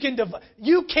you can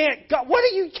you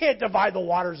can't divide the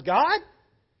waters, God.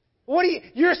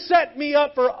 You're setting me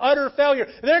up for utter failure.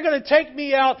 They're going to take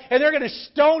me out and they're going to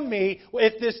stone me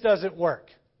if this doesn't work.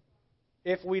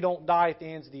 If we don't die at the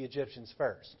hands of the Egyptians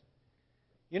first.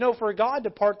 You know, for God to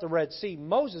part the Red Sea,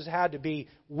 Moses had to be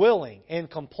willing and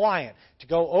compliant to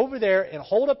go over there and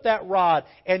hold up that rod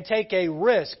and take a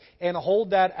risk and hold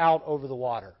that out over the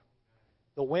water.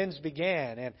 The winds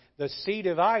began and the sea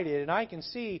divided, and I can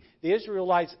see the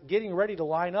Israelites getting ready to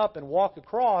line up and walk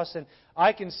across, and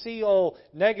I can see old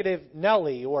negative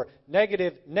Nellie or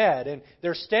negative Ned, and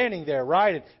they're standing there,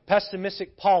 right, and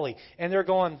pessimistic Polly, and they're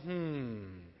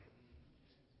going,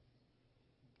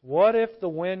 What if the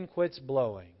wind quits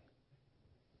blowing?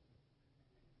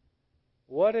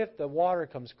 What if the water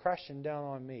comes crashing down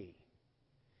on me?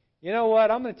 you know what,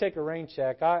 I'm going to take a rain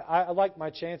check. I like my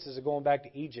chances of going back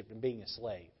to Egypt and being a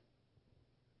slave.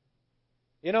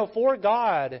 You know, for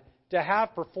God to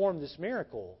have performed this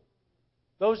miracle,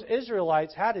 those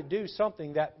Israelites had to do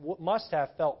something that must have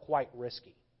felt quite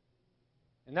risky.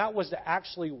 And that was to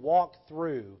actually walk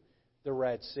through the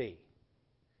Red Sea.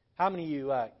 How many of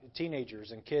you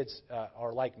teenagers and kids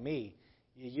are like me?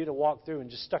 You'd have walked through and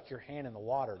just stuck your hand in the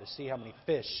water to see how many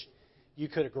fish you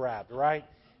could have grabbed, right?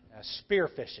 Spear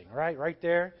fishing, right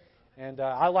there. And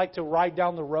I like to ride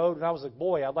down the road. When I was a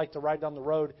boy, I'd like to ride down the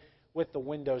road with the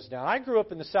windows down. I grew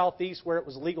up in the southeast where it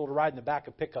was legal to ride in the back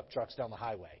of pickup trucks down the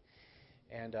highway.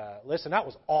 And listen, that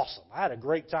was awesome. I had a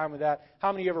great time with that.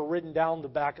 How many of you ever ridden down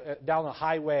the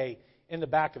highway in the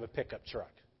back of a pickup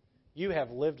truck? You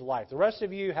have lived life. The rest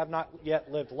of you have not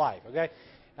yet lived life, okay?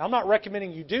 Now, I'm not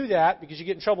recommending you do that because you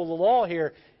get in trouble with the law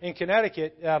here in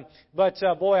Connecticut. But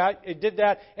I did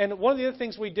that. And one of the other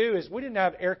things we do is we didn't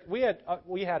have air. We had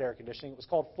air conditioning. It was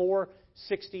called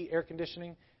 460 air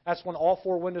conditioning. That's when all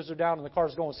four windows are down and the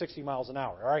car's going 60 miles an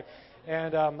hour, all right?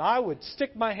 And I would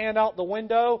stick my hand out the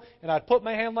window, and I'd put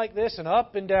my hand like this, and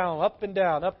up and down, up and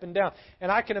down, up and down.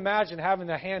 And I can imagine having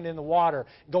the hand in the water,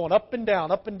 going up and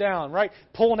down, right?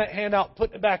 Pulling that hand out,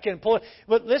 putting it back in, pulling.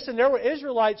 But listen, there were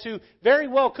Israelites who very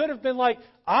well could have been like,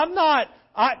 I'm not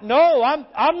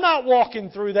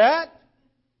walking through that.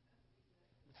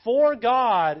 For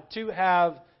God to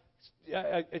have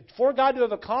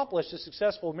accomplished a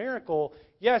successful miracle,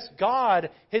 yes, God,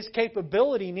 His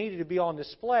capability needed to be on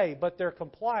display, but their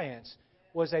compliance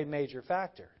was a major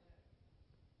factor.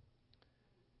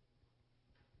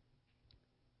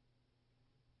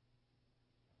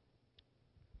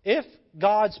 If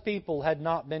God's people had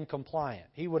not been compliant,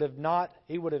 He would have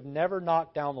never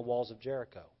knocked down the walls of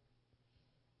Jericho.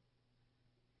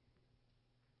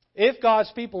 If God's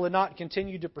people had not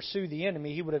continued to pursue the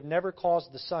enemy, He would have never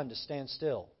caused the sun to stand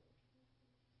still.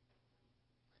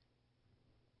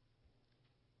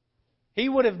 He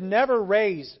would have never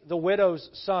raised the widow's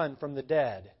son from the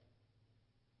dead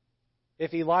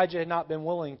if Elijah had not been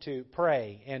willing to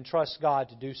pray and trust God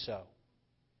to do so.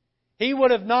 He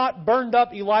would have not burned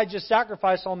up Elijah's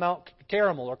sacrifice on Mount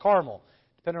Carmel,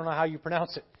 depending on how you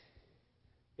pronounce it,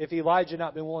 if Elijah had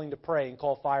not been willing to pray and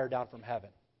call fire down from heaven.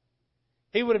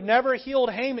 He would have never healed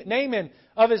Naaman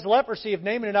of his leprosy if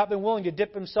Naaman had not been willing to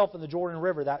dip himself in the Jordan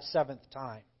River that seventh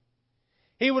time.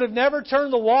 He would have never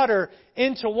turned the water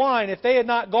into wine if they had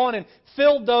not gone and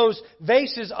filled those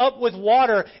vases up with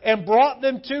water and brought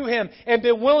them to Him and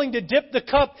been willing to dip the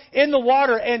cup in the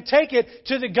water and take it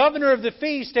to the governor of the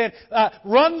feast and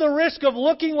run the risk of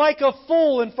looking like a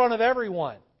fool in front of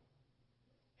everyone.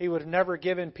 He would have never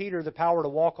given Peter the power to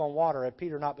walk on water had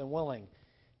Peter not been willing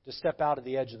to step out of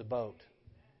the edge of the boat.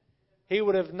 He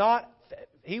would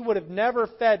have never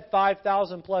fed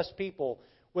 5,000 plus people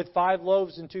with 5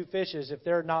 loaves and 2 fishes if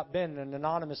there had not been an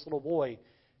anonymous little boy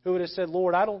who would have said,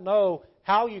 Lord, I don't know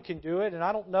how you can do it, and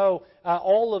I don't know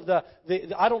all of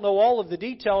the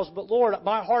details, but Lord,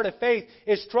 my heart of faith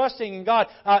is trusting in God.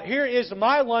 Here is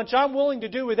my lunch. I'm willing to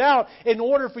do without in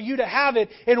order for you to have it,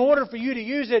 in order for you to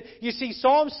use it. You see,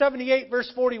 Psalm 78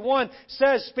 verse 41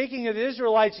 says, speaking of the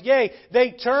Israelites, yea,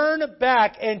 they turned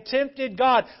back and tempted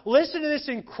God. Listen to this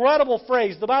incredible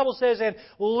phrase. The Bible says, and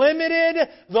limited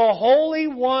the Holy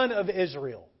One of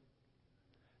Israel.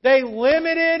 They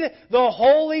limited the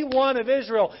Holy One of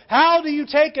Israel. How do you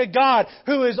take a God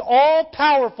who is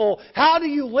all-powerful? How do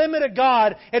you limit a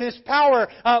God and His power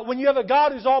when you have a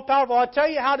God who's all-powerful? I'll tell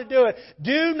you how to do it.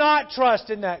 Do not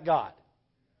trust in that God.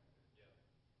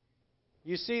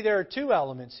 You see, there are 2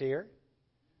 elements here.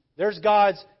 There's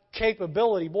God's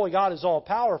capability. Boy, God is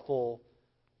all-powerful.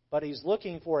 But He's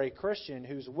looking for a Christian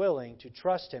who's willing to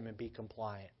trust Him and be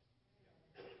compliant.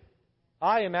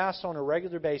 I am asked on a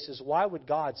regular basis, why would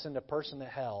God send a person to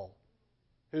hell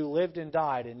who lived and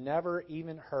died and never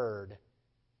even heard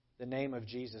the name of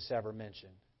Jesus ever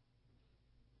mentioned?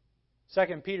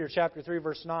 2 Peter chapter 3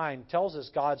 verse 9 tells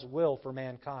us God's will for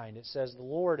mankind. It says, the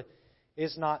Lord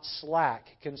is not slack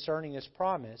concerning His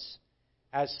promise,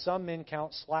 as some men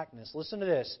count slackness. Listen to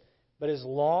this. But is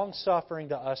long-suffering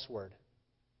to usward,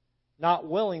 not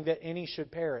willing that any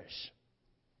should perish.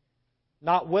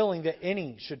 Not willing that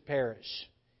any should perish.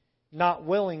 Not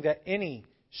willing that any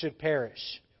should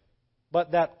perish.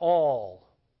 But that all.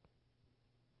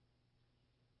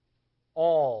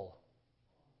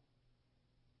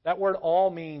 That word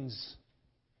all means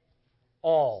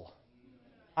all.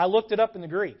 I looked it up in the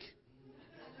Greek.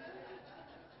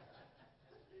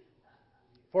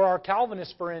 For our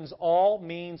Calvinist friends, all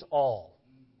means all.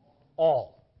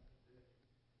 All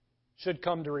should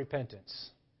come to repentance.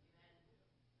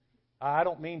 I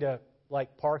don't mean to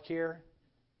like park here?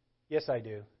 Yes, I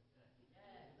do.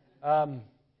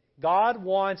 God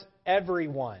wants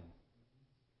everyone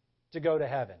to go to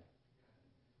heaven.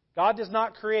 God does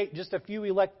not create just a few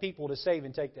elect people to save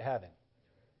and take to heaven.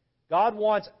 God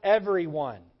wants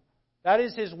everyone. That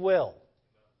is His will.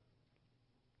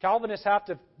 Calvinists have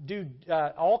to do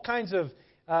all kinds of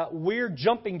weird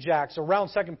jumping jacks around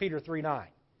 2 Peter 3:9.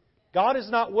 God is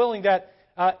not willing that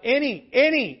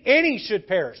any should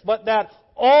perish, but that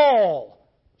all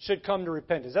should come to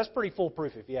repentance. That's pretty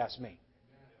foolproof if you ask me.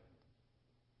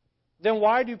 Then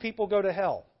why do people go to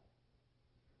hell?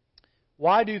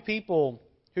 Why do people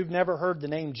who've never heard the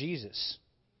name Jesus,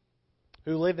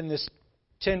 who live in this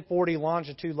 1040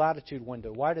 longitude-latitude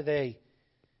window, why do they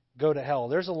go to hell?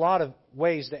 There's a lot of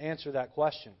ways to answer that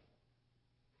question.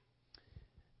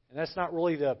 And that's not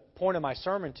really the point of my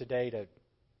sermon today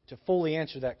to fully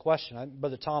answer that question.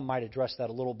 Brother Tom might address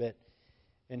that a little bit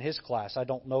in his class. I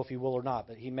don't know if he will or not,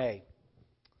 but he may.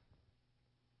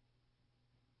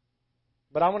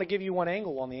 But I want to give you one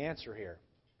angle on the answer here.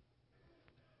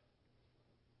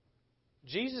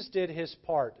 Jesus did His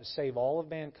part to save all of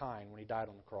mankind when He died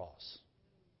on the cross.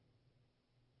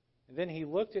 And then He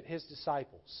looked at His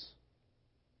disciples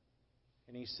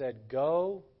and He said,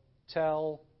 "Go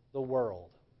tell the world."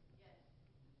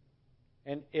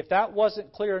 And if that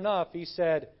wasn't clear enough, He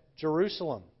said,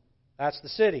 "Jerusalem, that's the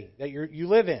city that you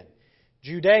live in.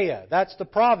 Judea, that's the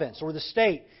province or the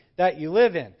state that you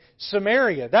live in.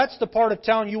 Samaria, that's the part of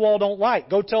town you all don't like.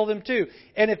 Go tell them too.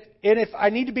 And if I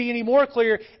need to be any more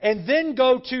clear, and then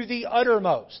go to the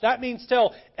uttermost. That means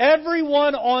tell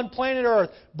everyone on planet Earth,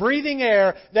 breathing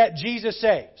air, that Jesus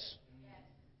saves."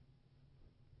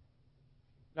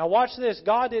 Now watch this.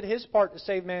 God did His part to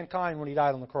save mankind when He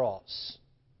died on the cross.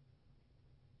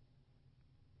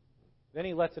 Then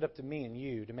He left it up to me and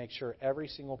you to make sure every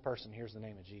single person hears the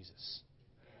name of Jesus.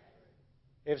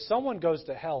 If someone goes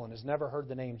to hell and has never heard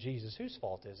the name Jesus, whose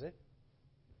fault is it?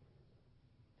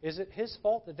 Is it His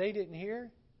fault that they didn't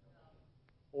hear?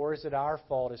 Or is it our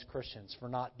fault as Christians for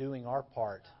not doing our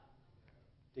part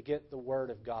to get the Word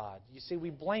of God? You see,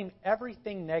 we blame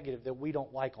everything negative that we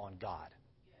don't like on God,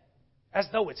 as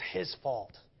though it's His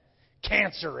fault.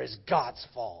 Cancer is God's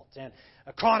fault, and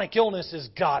a chronic illness is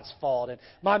God's fault, and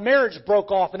my marriage broke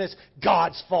off and it's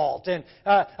God's fault, and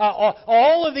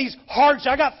all of these hardships.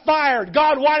 I got fired.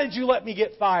 God, why did you let me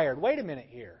get fired? Wait a minute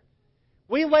here.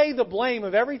 We lay the blame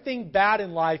of everything bad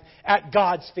in life at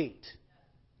God's feet.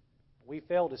 We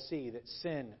fail to see that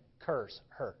sin, curse,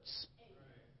 hurts.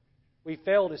 We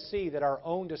fail to see that our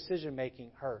own decision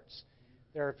making hurts.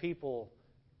 There are people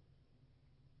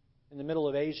in the middle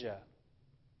of Asia,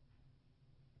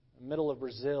 in the middle of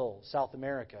Brazil, South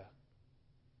America.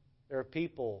 There are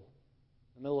people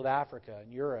in the middle of Africa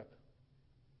and Europe,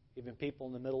 even people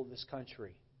in the middle of this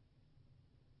country,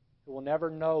 who will never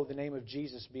know the name of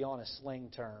Jesus beyond a slang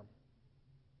term.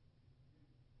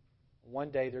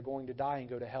 One day they're going to die and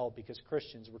go to hell because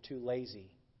Christians were too lazy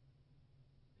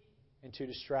and too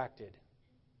distracted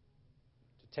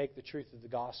to take the truth of the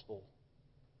gospel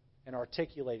and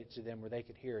articulate it to them where they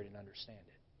could hear it and understand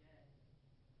it.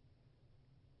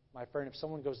 My friend, if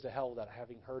someone goes to hell without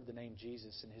having heard the name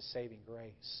Jesus and His saving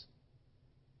grace,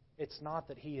 it's not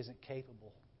that he isn't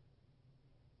capable.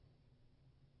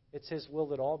 It's His will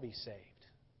that all be saved.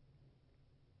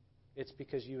 It's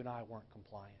because you and I weren't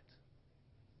compliant.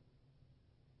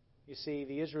 You see,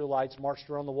 the Israelites marched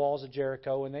around the walls of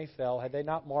Jericho and they fell. Had they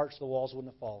not marched, the walls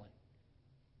wouldn't have fallen.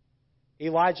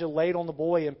 Elijah laid on the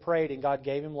boy and prayed, and God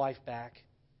gave him life back.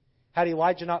 Had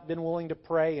Elijah not been willing to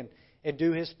pray and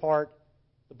do his part,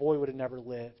 the boy would have never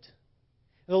lived.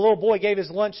 And the little boy gave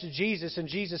his lunch to Jesus, and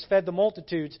Jesus fed the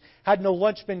multitudes. Had no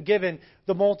lunch been given,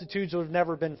 the multitudes would have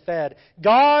never been fed.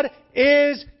 God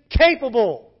is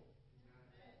capable.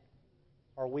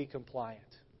 Are we compliant?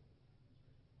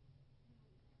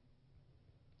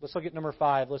 Let's look at number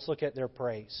 5. Let's look at their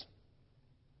praise.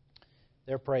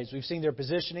 Their praise. We've seen their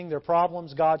positioning, their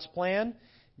problems, God's plan,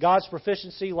 God's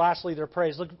proficiency, lastly, their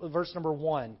praise. Look at verse number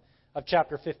 1 of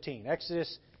chapter 15.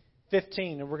 Exodus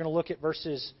 15, and we're going to look at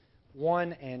verses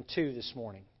 1 and 2 this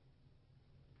morning.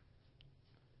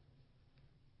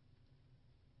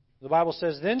 The Bible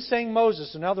says, "Then sang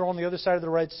Moses," and now they're on the other side of the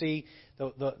Red Sea.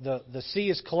 The sea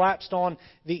has collapsed on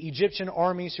the Egyptian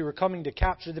armies who are coming to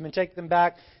capture them and take them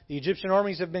back. The Egyptian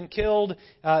armies have been killed.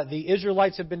 The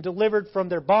Israelites have been delivered from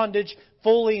their bondage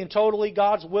fully and totally.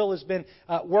 God's will has been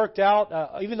worked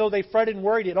out. Even though they fretted and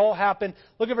worried, it all happened.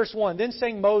 Look at verse 1. "Then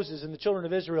sang Moses and the children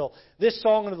of Israel this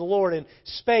song unto the Lord, and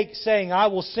spake, saying, I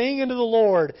will sing unto the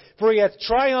Lord, for He hath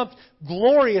triumphed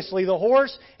gloriously. The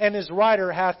horse and his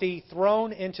rider hath He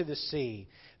thrown into the sea.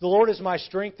 The Lord is my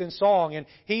strength and song, and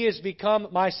He has become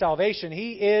my salvation.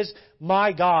 He is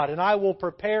my God, and I will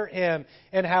prepare Him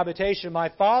an habitation, my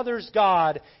Father's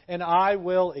God, and I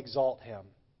will exalt Him.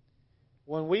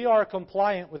 When we are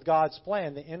compliant with God's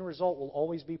plan, the end result will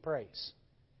always be praise.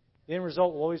 The end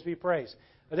result will always be praise.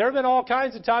 There have been all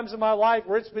kinds of times in my life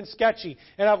where it's been sketchy,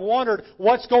 and I've wondered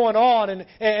what's going on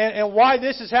and why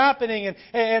this is happening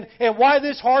and why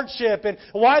this hardship and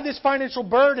why this financial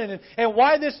burden and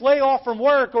why this layoff from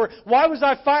work or why was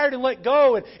I fired and let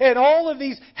go and all of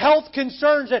these health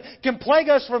concerns that can plague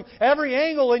us from every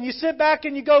angle. And you sit back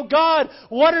and you go, God,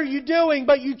 what are you doing?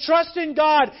 But you trust in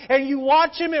God and you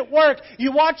watch Him at work.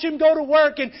 You watch Him go to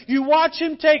work and you watch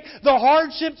Him take the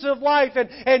hardships of life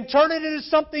and turn it into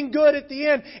something good at the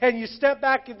end. And you step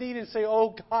back indeed and say,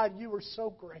 oh God, you were so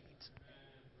great.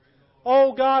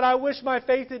 Oh God, I wish my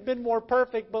faith had been more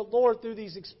perfect, but Lord, through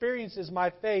these experiences,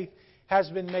 my faith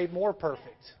has been made more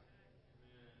perfect.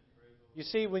 You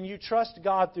see, when you trust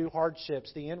God through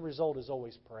hardships, the end result is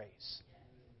always praise.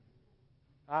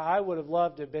 I would have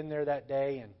loved to have been there that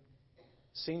day and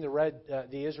seen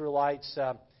the Israelites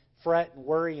fret and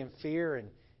worry and fear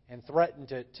and threaten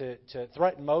to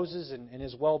threaten Moses and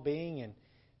his well-being and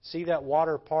see that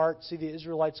water part, see the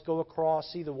Israelites go across,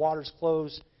 see the waters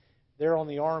close there on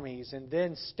the armies, and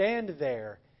then stand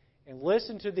there and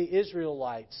listen to the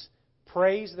Israelites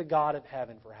praise the God of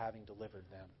heaven for having delivered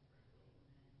them.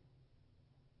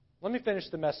 Let me finish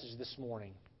the message this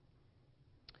morning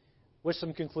with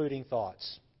some concluding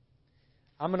thoughts.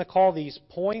 I'm going to call these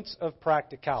points of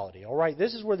practicality. All right,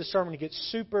 this is where the sermon gets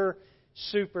super,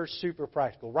 super, super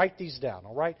practical. Write these down,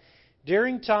 all right?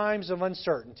 During times of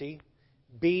uncertainty,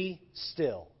 be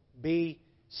still. Be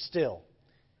still.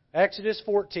 Exodus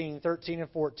 14:13 and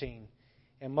 14.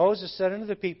 And Moses said unto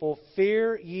the people,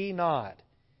 fear ye not.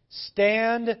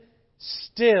 Stand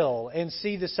still and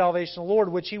see the salvation of the Lord,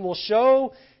 which He will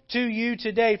show to you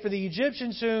today. For the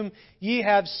Egyptians whom ye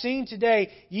have seen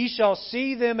today, ye shall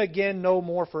see them again no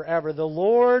more forever. The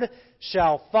Lord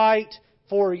shall fight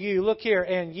for you. Look here.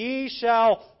 And ye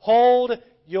shall hold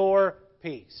your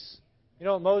peace. You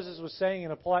know what Moses was saying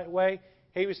in a polite way?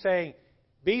 He was saying,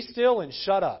 be still and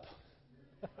shut up.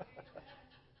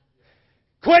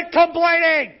 Quit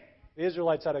complaining! The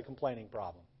Israelites had a complaining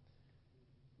problem.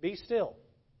 Be still.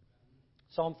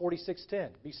 Psalm 46:10.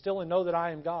 Be still and know that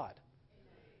I am God.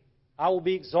 I will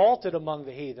be exalted among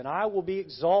the heathen. I will be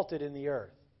exalted in the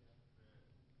earth.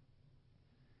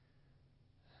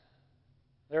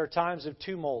 There are times of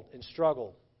tumult and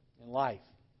struggle in life.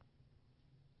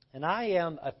 And I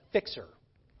am a fixer.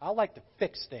 I like to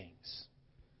fix things.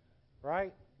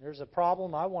 Right? There's a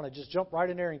problem. I want to just jump right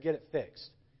in there and get it fixed.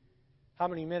 How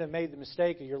many men have made the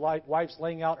mistake of your wife's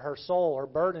laying out her soul, her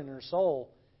burden in her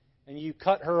soul, and you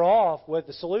cut her off with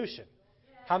the solution?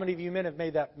 How many of you men have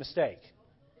made that mistake?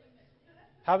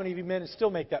 How many of you men still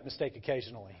make that mistake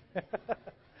occasionally?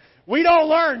 We don't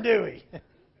learn, do we?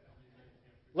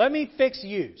 Let me fix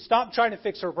you. Stop trying to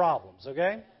fix her problems,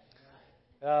 okay?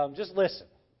 Just listen.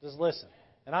 Just listen.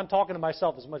 And I'm talking to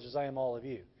myself as much as I am all of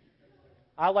you.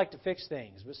 I like to fix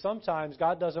things, but sometimes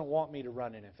God doesn't want me to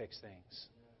run in and fix things.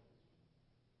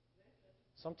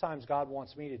 Sometimes God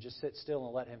wants me to just sit still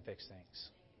and let Him fix things.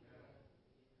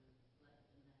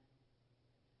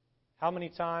 How many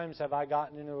times have I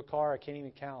gotten into a car I can't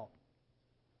even count?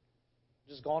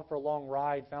 Just gone for a long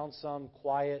ride, found some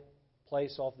quiet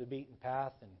place off the beaten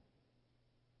path, and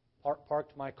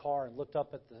parked my car and looked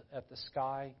up at the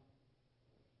sky,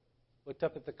 looked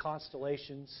up at the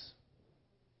constellations.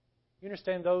 You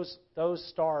understand those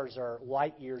stars are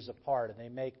light years apart and they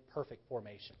make perfect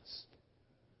formations.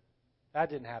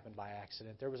 That didn't happen by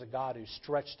accident. There was a God who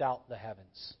stretched out the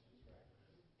heavens.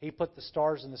 He put the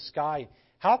stars in the sky.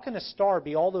 How can a star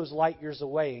be all those light years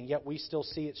away and yet we still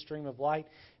see its stream of light?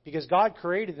 Because God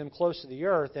created them close to the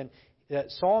earth, and that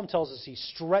Psalm tells us He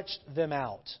stretched them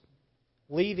out,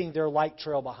 leaving their light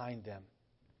trail behind them.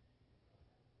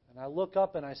 And I look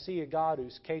up and I see a God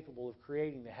who's capable of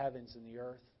creating the heavens and the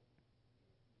earth.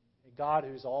 A God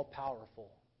who's all-powerful.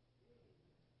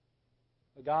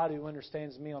 A God who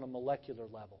understands me on a molecular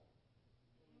level.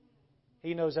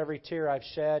 He knows every tear I've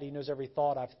shed. He knows every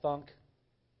thought I've thunk.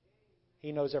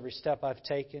 He knows every step I've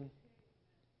taken.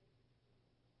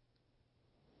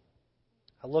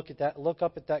 I look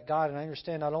up at that God, and I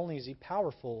understand not only is He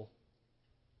powerful,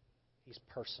 He's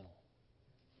personal.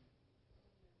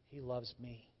 He loves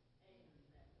me.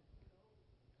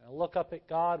 And I look up at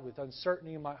God with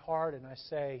uncertainty in my heart, and I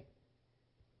say,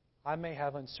 I may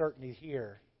have uncertainty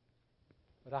here,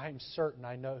 but I am certain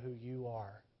I know who You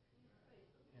are.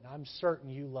 And I'm certain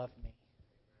You love me.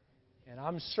 And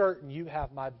I'm certain You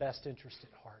have my best interest at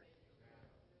heart.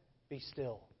 Be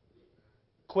still.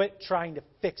 Quit trying to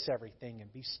fix everything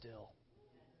and be still.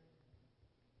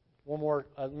 One more,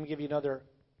 let me give you another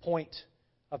point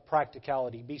of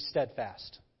practicality. Be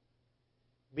steadfast.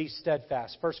 Be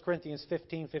steadfast. 1 Corinthians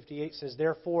 15:58 says,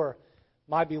 Therefore,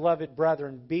 my beloved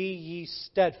brethren, be ye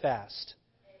steadfast,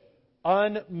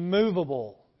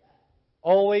 unmovable,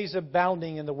 always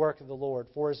abounding in the work of the Lord.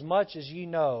 For as much as ye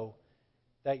know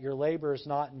that your labor is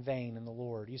not in vain in the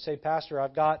Lord. You say, Pastor,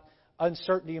 I've got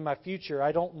uncertainty in my future.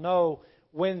 I don't know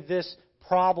when this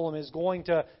problem is going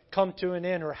to come to an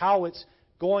end or how it's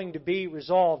going to be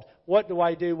resolved. What do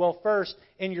I do? Well, first,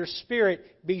 in your spirit,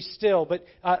 be still. But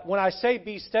when I say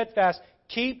be steadfast,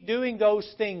 keep doing those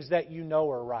things that you know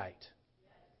are right.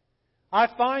 I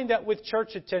find that with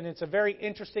church attendance, a very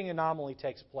interesting anomaly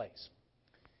takes place.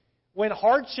 When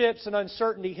hardships and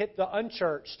uncertainty hit the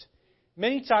unchurched,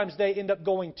 many times they end up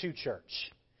going to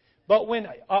church. But when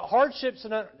hardships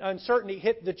and uncertainty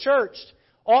hit the church,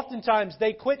 oftentimes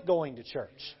they quit going to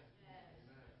church.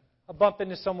 I bump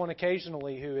into someone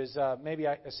occasionally who is, maybe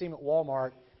I see him at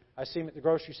Walmart, I see him at the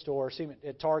grocery store, I see him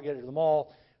at Target or the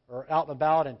mall or out and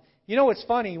about. And you know what's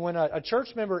funny? When a church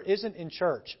member isn't in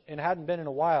church and hadn't been in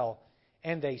a while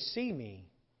and they see me,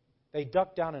 they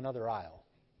duck down another aisle.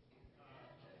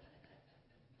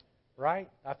 Right?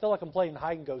 I feel like I'm playing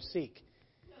hide and go seek.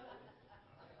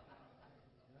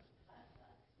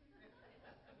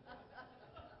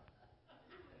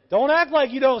 Don't act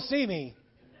like you don't see me.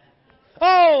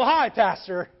 Oh, hi,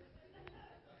 Pastor.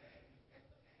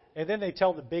 And then they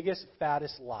tell the biggest,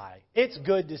 fattest lie. It's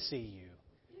good to see you.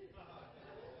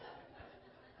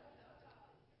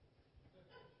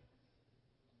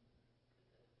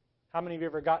 How many of you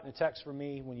ever gotten a text from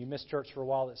me when you missed church for a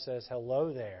while that says,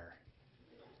 hello there?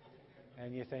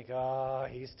 And you think, oh,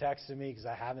 he's texting me because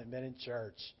I haven't been in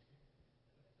church.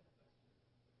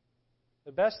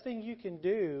 The best thing you can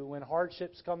do when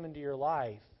hardships come into your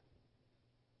life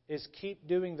is keep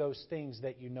doing those things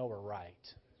that you know are right.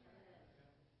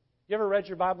 You ever read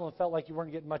your Bible and felt like you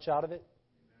weren't getting much out of it?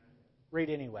 Read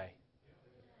anyway.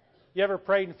 You ever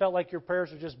prayed and felt like your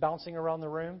prayers were just bouncing around the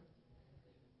room?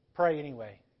 Pray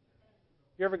anyway.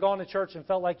 You ever gone to church and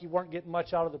felt like you weren't getting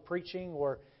much out of the preaching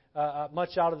or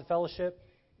much out of the fellowship?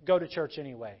 Go to church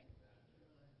anyway.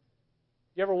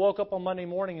 You ever woke up on Monday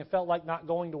morning and felt like not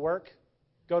going to work?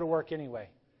 Go to work anyway.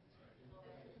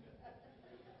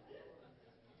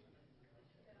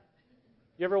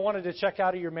 You ever wanted to check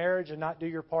out of your marriage and not do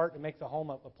your part to make the home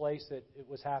a place that it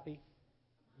was happy?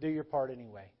 Do your part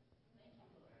anyway.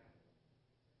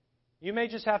 You may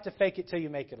just have to fake it till you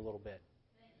make it a little bit.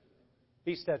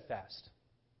 Be steadfast.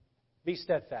 Be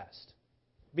steadfast.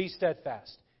 Be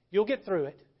steadfast. You'll get through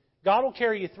it. God will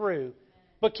carry you through,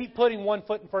 but keep putting one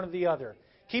foot in front of the other.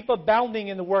 Keep abounding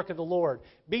in the work of the Lord.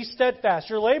 Be steadfast.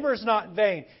 Your labor is not in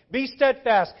vain. Be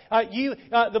steadfast.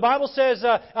 The Bible says,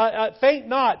 faint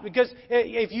not, because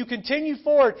if you continue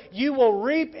forward, you will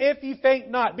reap if you faint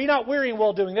not. Be not weary in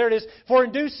well doing. There it is. For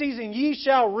in due season ye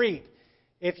shall reap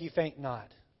if you faint not.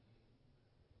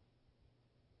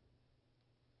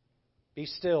 Be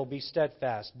still. Be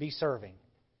steadfast. Be serving.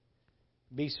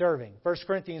 Be serving. 1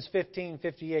 Corinthians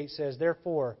 15:58 says,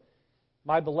 Therefore,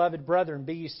 my beloved brethren,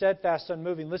 be ye steadfast,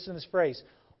 unmoving. Listen to this phrase.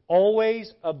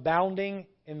 Always abounding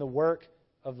in the work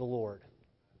of the Lord.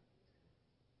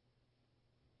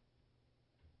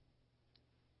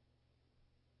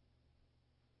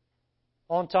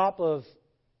 On top of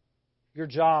your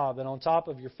job and on top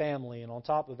of your family and on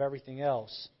top of everything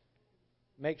else,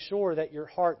 make sure that your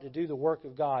heart to do the work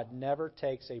of God never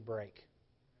takes a break.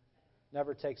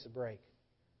 Never takes a break.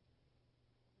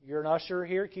 You're an usher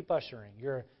here, keep ushering.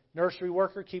 You're a nursery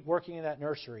worker, keep working in that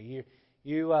nursery.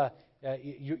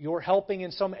 You're helping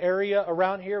in some area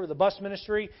around here with the bus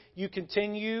ministry. You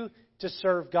continue to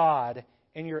serve God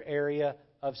in your area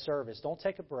of service. Don't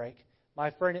take a break.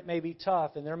 My friend, it may be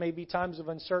tough and there may be times of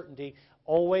uncertainty.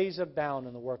 Always abound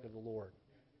in the work of the Lord.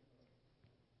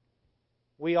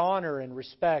 We honor and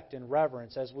respect and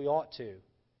reverence, as we ought to,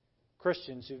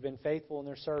 Christians who've been faithful in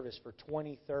their service for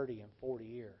 20, 30, and 40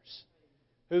 years.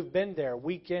 Who've been there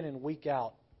week in and week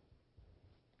out.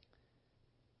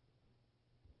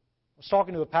 I was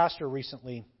talking to a pastor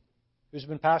recently who's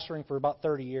been pastoring for about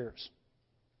 30 years.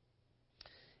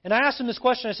 And I asked him this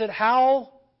question. I said,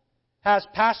 how has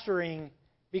pastoring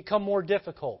become more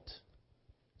difficult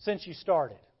since you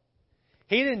started?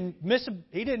 He didn't miss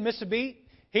a beat.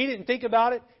 He didn't think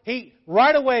about it. He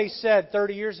right away said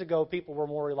 30 years ago people were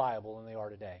more reliable than they are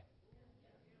today.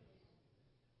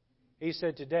 He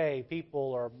said today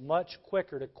people are much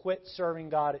quicker to quit serving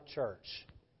God at church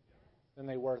than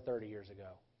they were 30 years ago.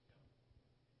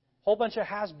 Whole bunch of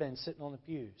has-beens sitting on the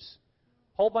pews.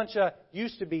 whole bunch of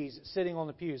used-to-be's sitting on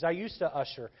the pews. I used to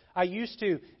usher. I used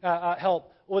to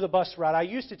help with a bus route. I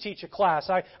used to teach a class.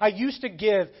 I used to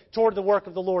give toward the work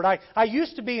of the Lord. I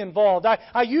used to be involved.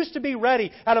 I used to be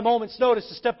ready at a moment's notice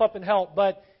to step up and help.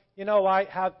 But, I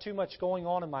have too much going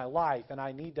on in my life, and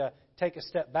I need to take a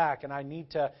step back, and I need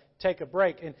to take a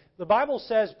break. And the Bible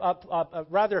says,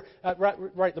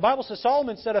 the Bible says,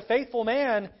 Solomon said, a faithful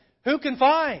man who can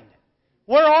find?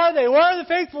 Where are they? Where are the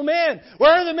faithful men?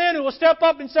 Where are the men who will step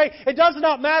up and say, it does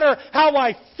not matter how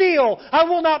I feel. I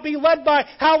will not be led by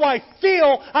how I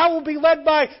feel. I will be led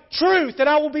by truth, and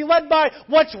I will be led by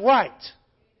what's right.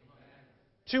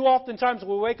 Too often times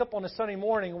we wake up on a Sunday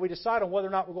morning and we decide on whether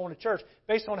or not we're going to church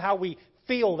based on how we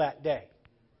feel that day.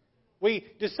 We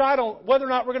decide on whether or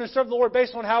not we're going to serve the Lord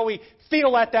based on how we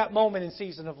feel at that moment and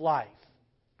season of life.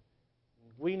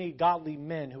 We need godly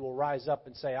men who will rise up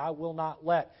and say, I will not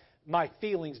let my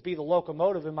feelings be the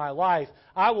locomotive in my life.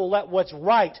 I will let what's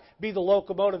right be the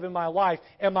locomotive in my life,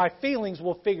 and my feelings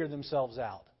will figure themselves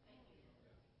out.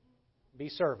 Be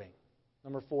serving.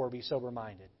 Number 4, be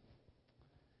sober-minded.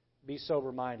 Be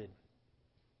sober-minded.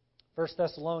 1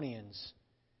 Thessalonians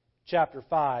chapter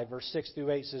 5, verse 6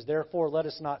 through 8 says, Therefore let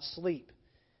us not sleep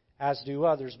as do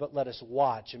others, but let us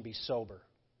watch and be sober.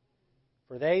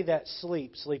 For they that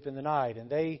sleep, sleep in the night, and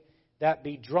they that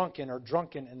be drunken are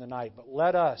drunken in the night. But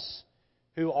let us,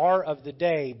 who are of the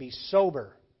day, be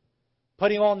sober,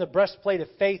 putting on the breastplate of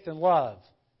faith and love,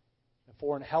 and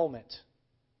for an helmet,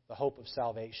 the hope of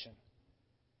salvation.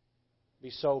 Be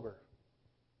sober.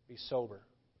 Be sober.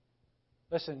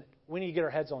 Listen, we need to get our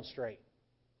heads on straight.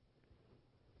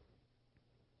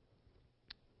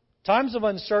 Times of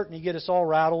uncertainty get us all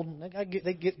rattled.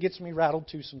 It gets me rattled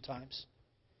too sometimes.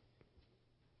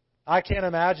 I can't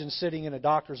imagine sitting in a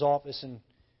doctor's office and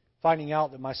finding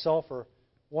out that myself or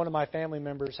one of my family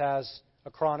members has a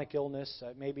chronic illness,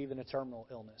 maybe even a terminal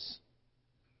illness.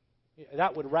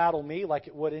 That would rattle me like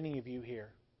it would any of you here.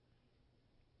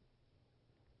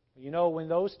 When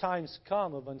those times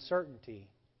come of uncertainty,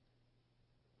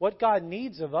 what God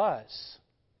needs of us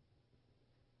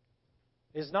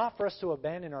is not for us to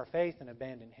abandon our faith and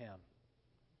abandon Him.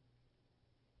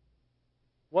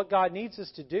 What God needs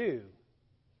us to do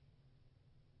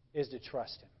is to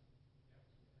trust Him.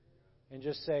 And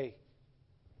just say,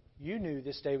 you knew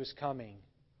this day was coming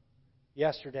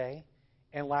yesterday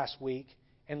and last week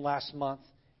and last month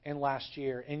and last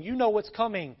year. And you know what's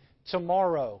coming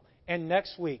tomorrow and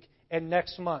next week and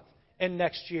next month and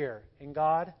next year. And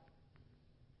God,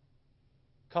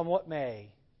 come what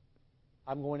may,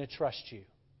 I'm going to trust You.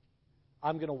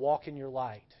 I'm going to walk in Your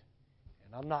light.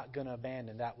 And I'm not going to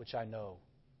abandon that which I know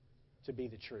to be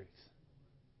the truth.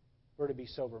 We're to be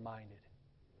sober-minded.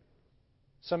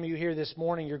 Some of you here this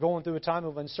morning, you're going through a time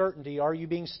of uncertainty. Are you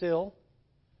being still?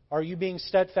 Are you being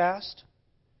steadfast?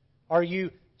 Are you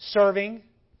serving?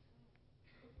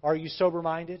 Are you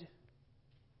sober-minded?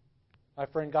 My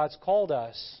friend, God's called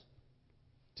us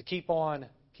to keep on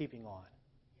keeping on.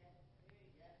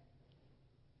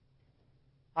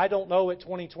 I don't know what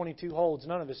 2022 holds.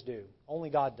 None of us do.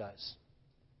 Only God does.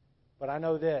 But I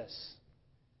know this.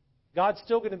 God's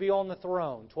still going to be on the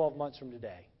throne 12 months from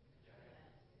today.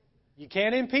 You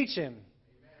can't impeach Him,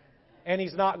 and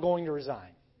He's not going to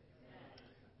resign.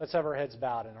 Let's have our heads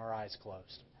bowed and our eyes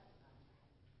closed.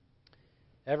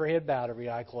 Every head bowed, every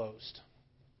eye closed.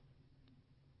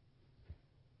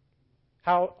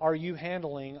 How are you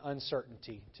handling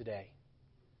uncertainty today?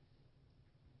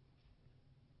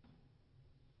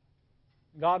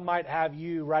 God might have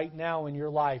you right now in your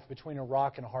life between a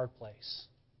rock and a hard place.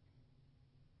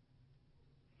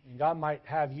 And God might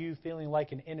have you feeling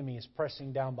like an enemy is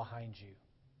pressing down behind you.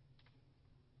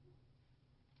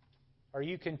 Are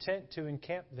you content to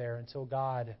encamp there until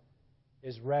God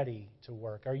is ready to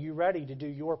work? Are you ready to do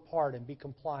your part and be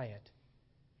compliant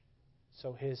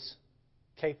so His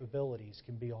capabilities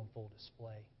can be on full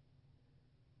display?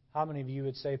 How many of you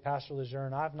would say, Pastor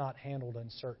Lejeune, I've not handled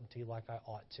uncertainty like I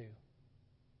ought to?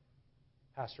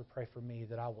 Pastor, pray for me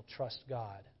that I will trust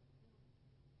God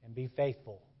and be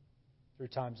faithful through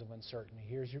times of uncertainty.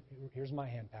 Here's my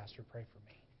hand, Pastor. Pray for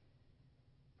me.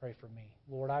 Pray for me.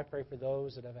 Lord, I pray for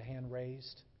those that have a hand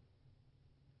raised.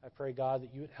 I pray, God,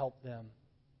 that You would help them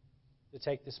to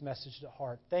take this message to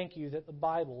heart. Thank You that the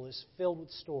Bible is filled with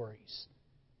stories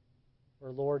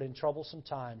where, Lord, in troublesome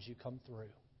times You come through.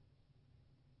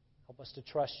 Help us to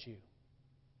trust You.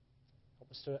 Help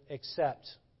us to accept,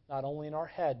 not only in our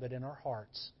head, but in our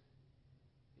hearts,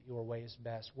 that Your way is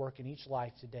best. Work in each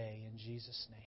life today in Jesus' name.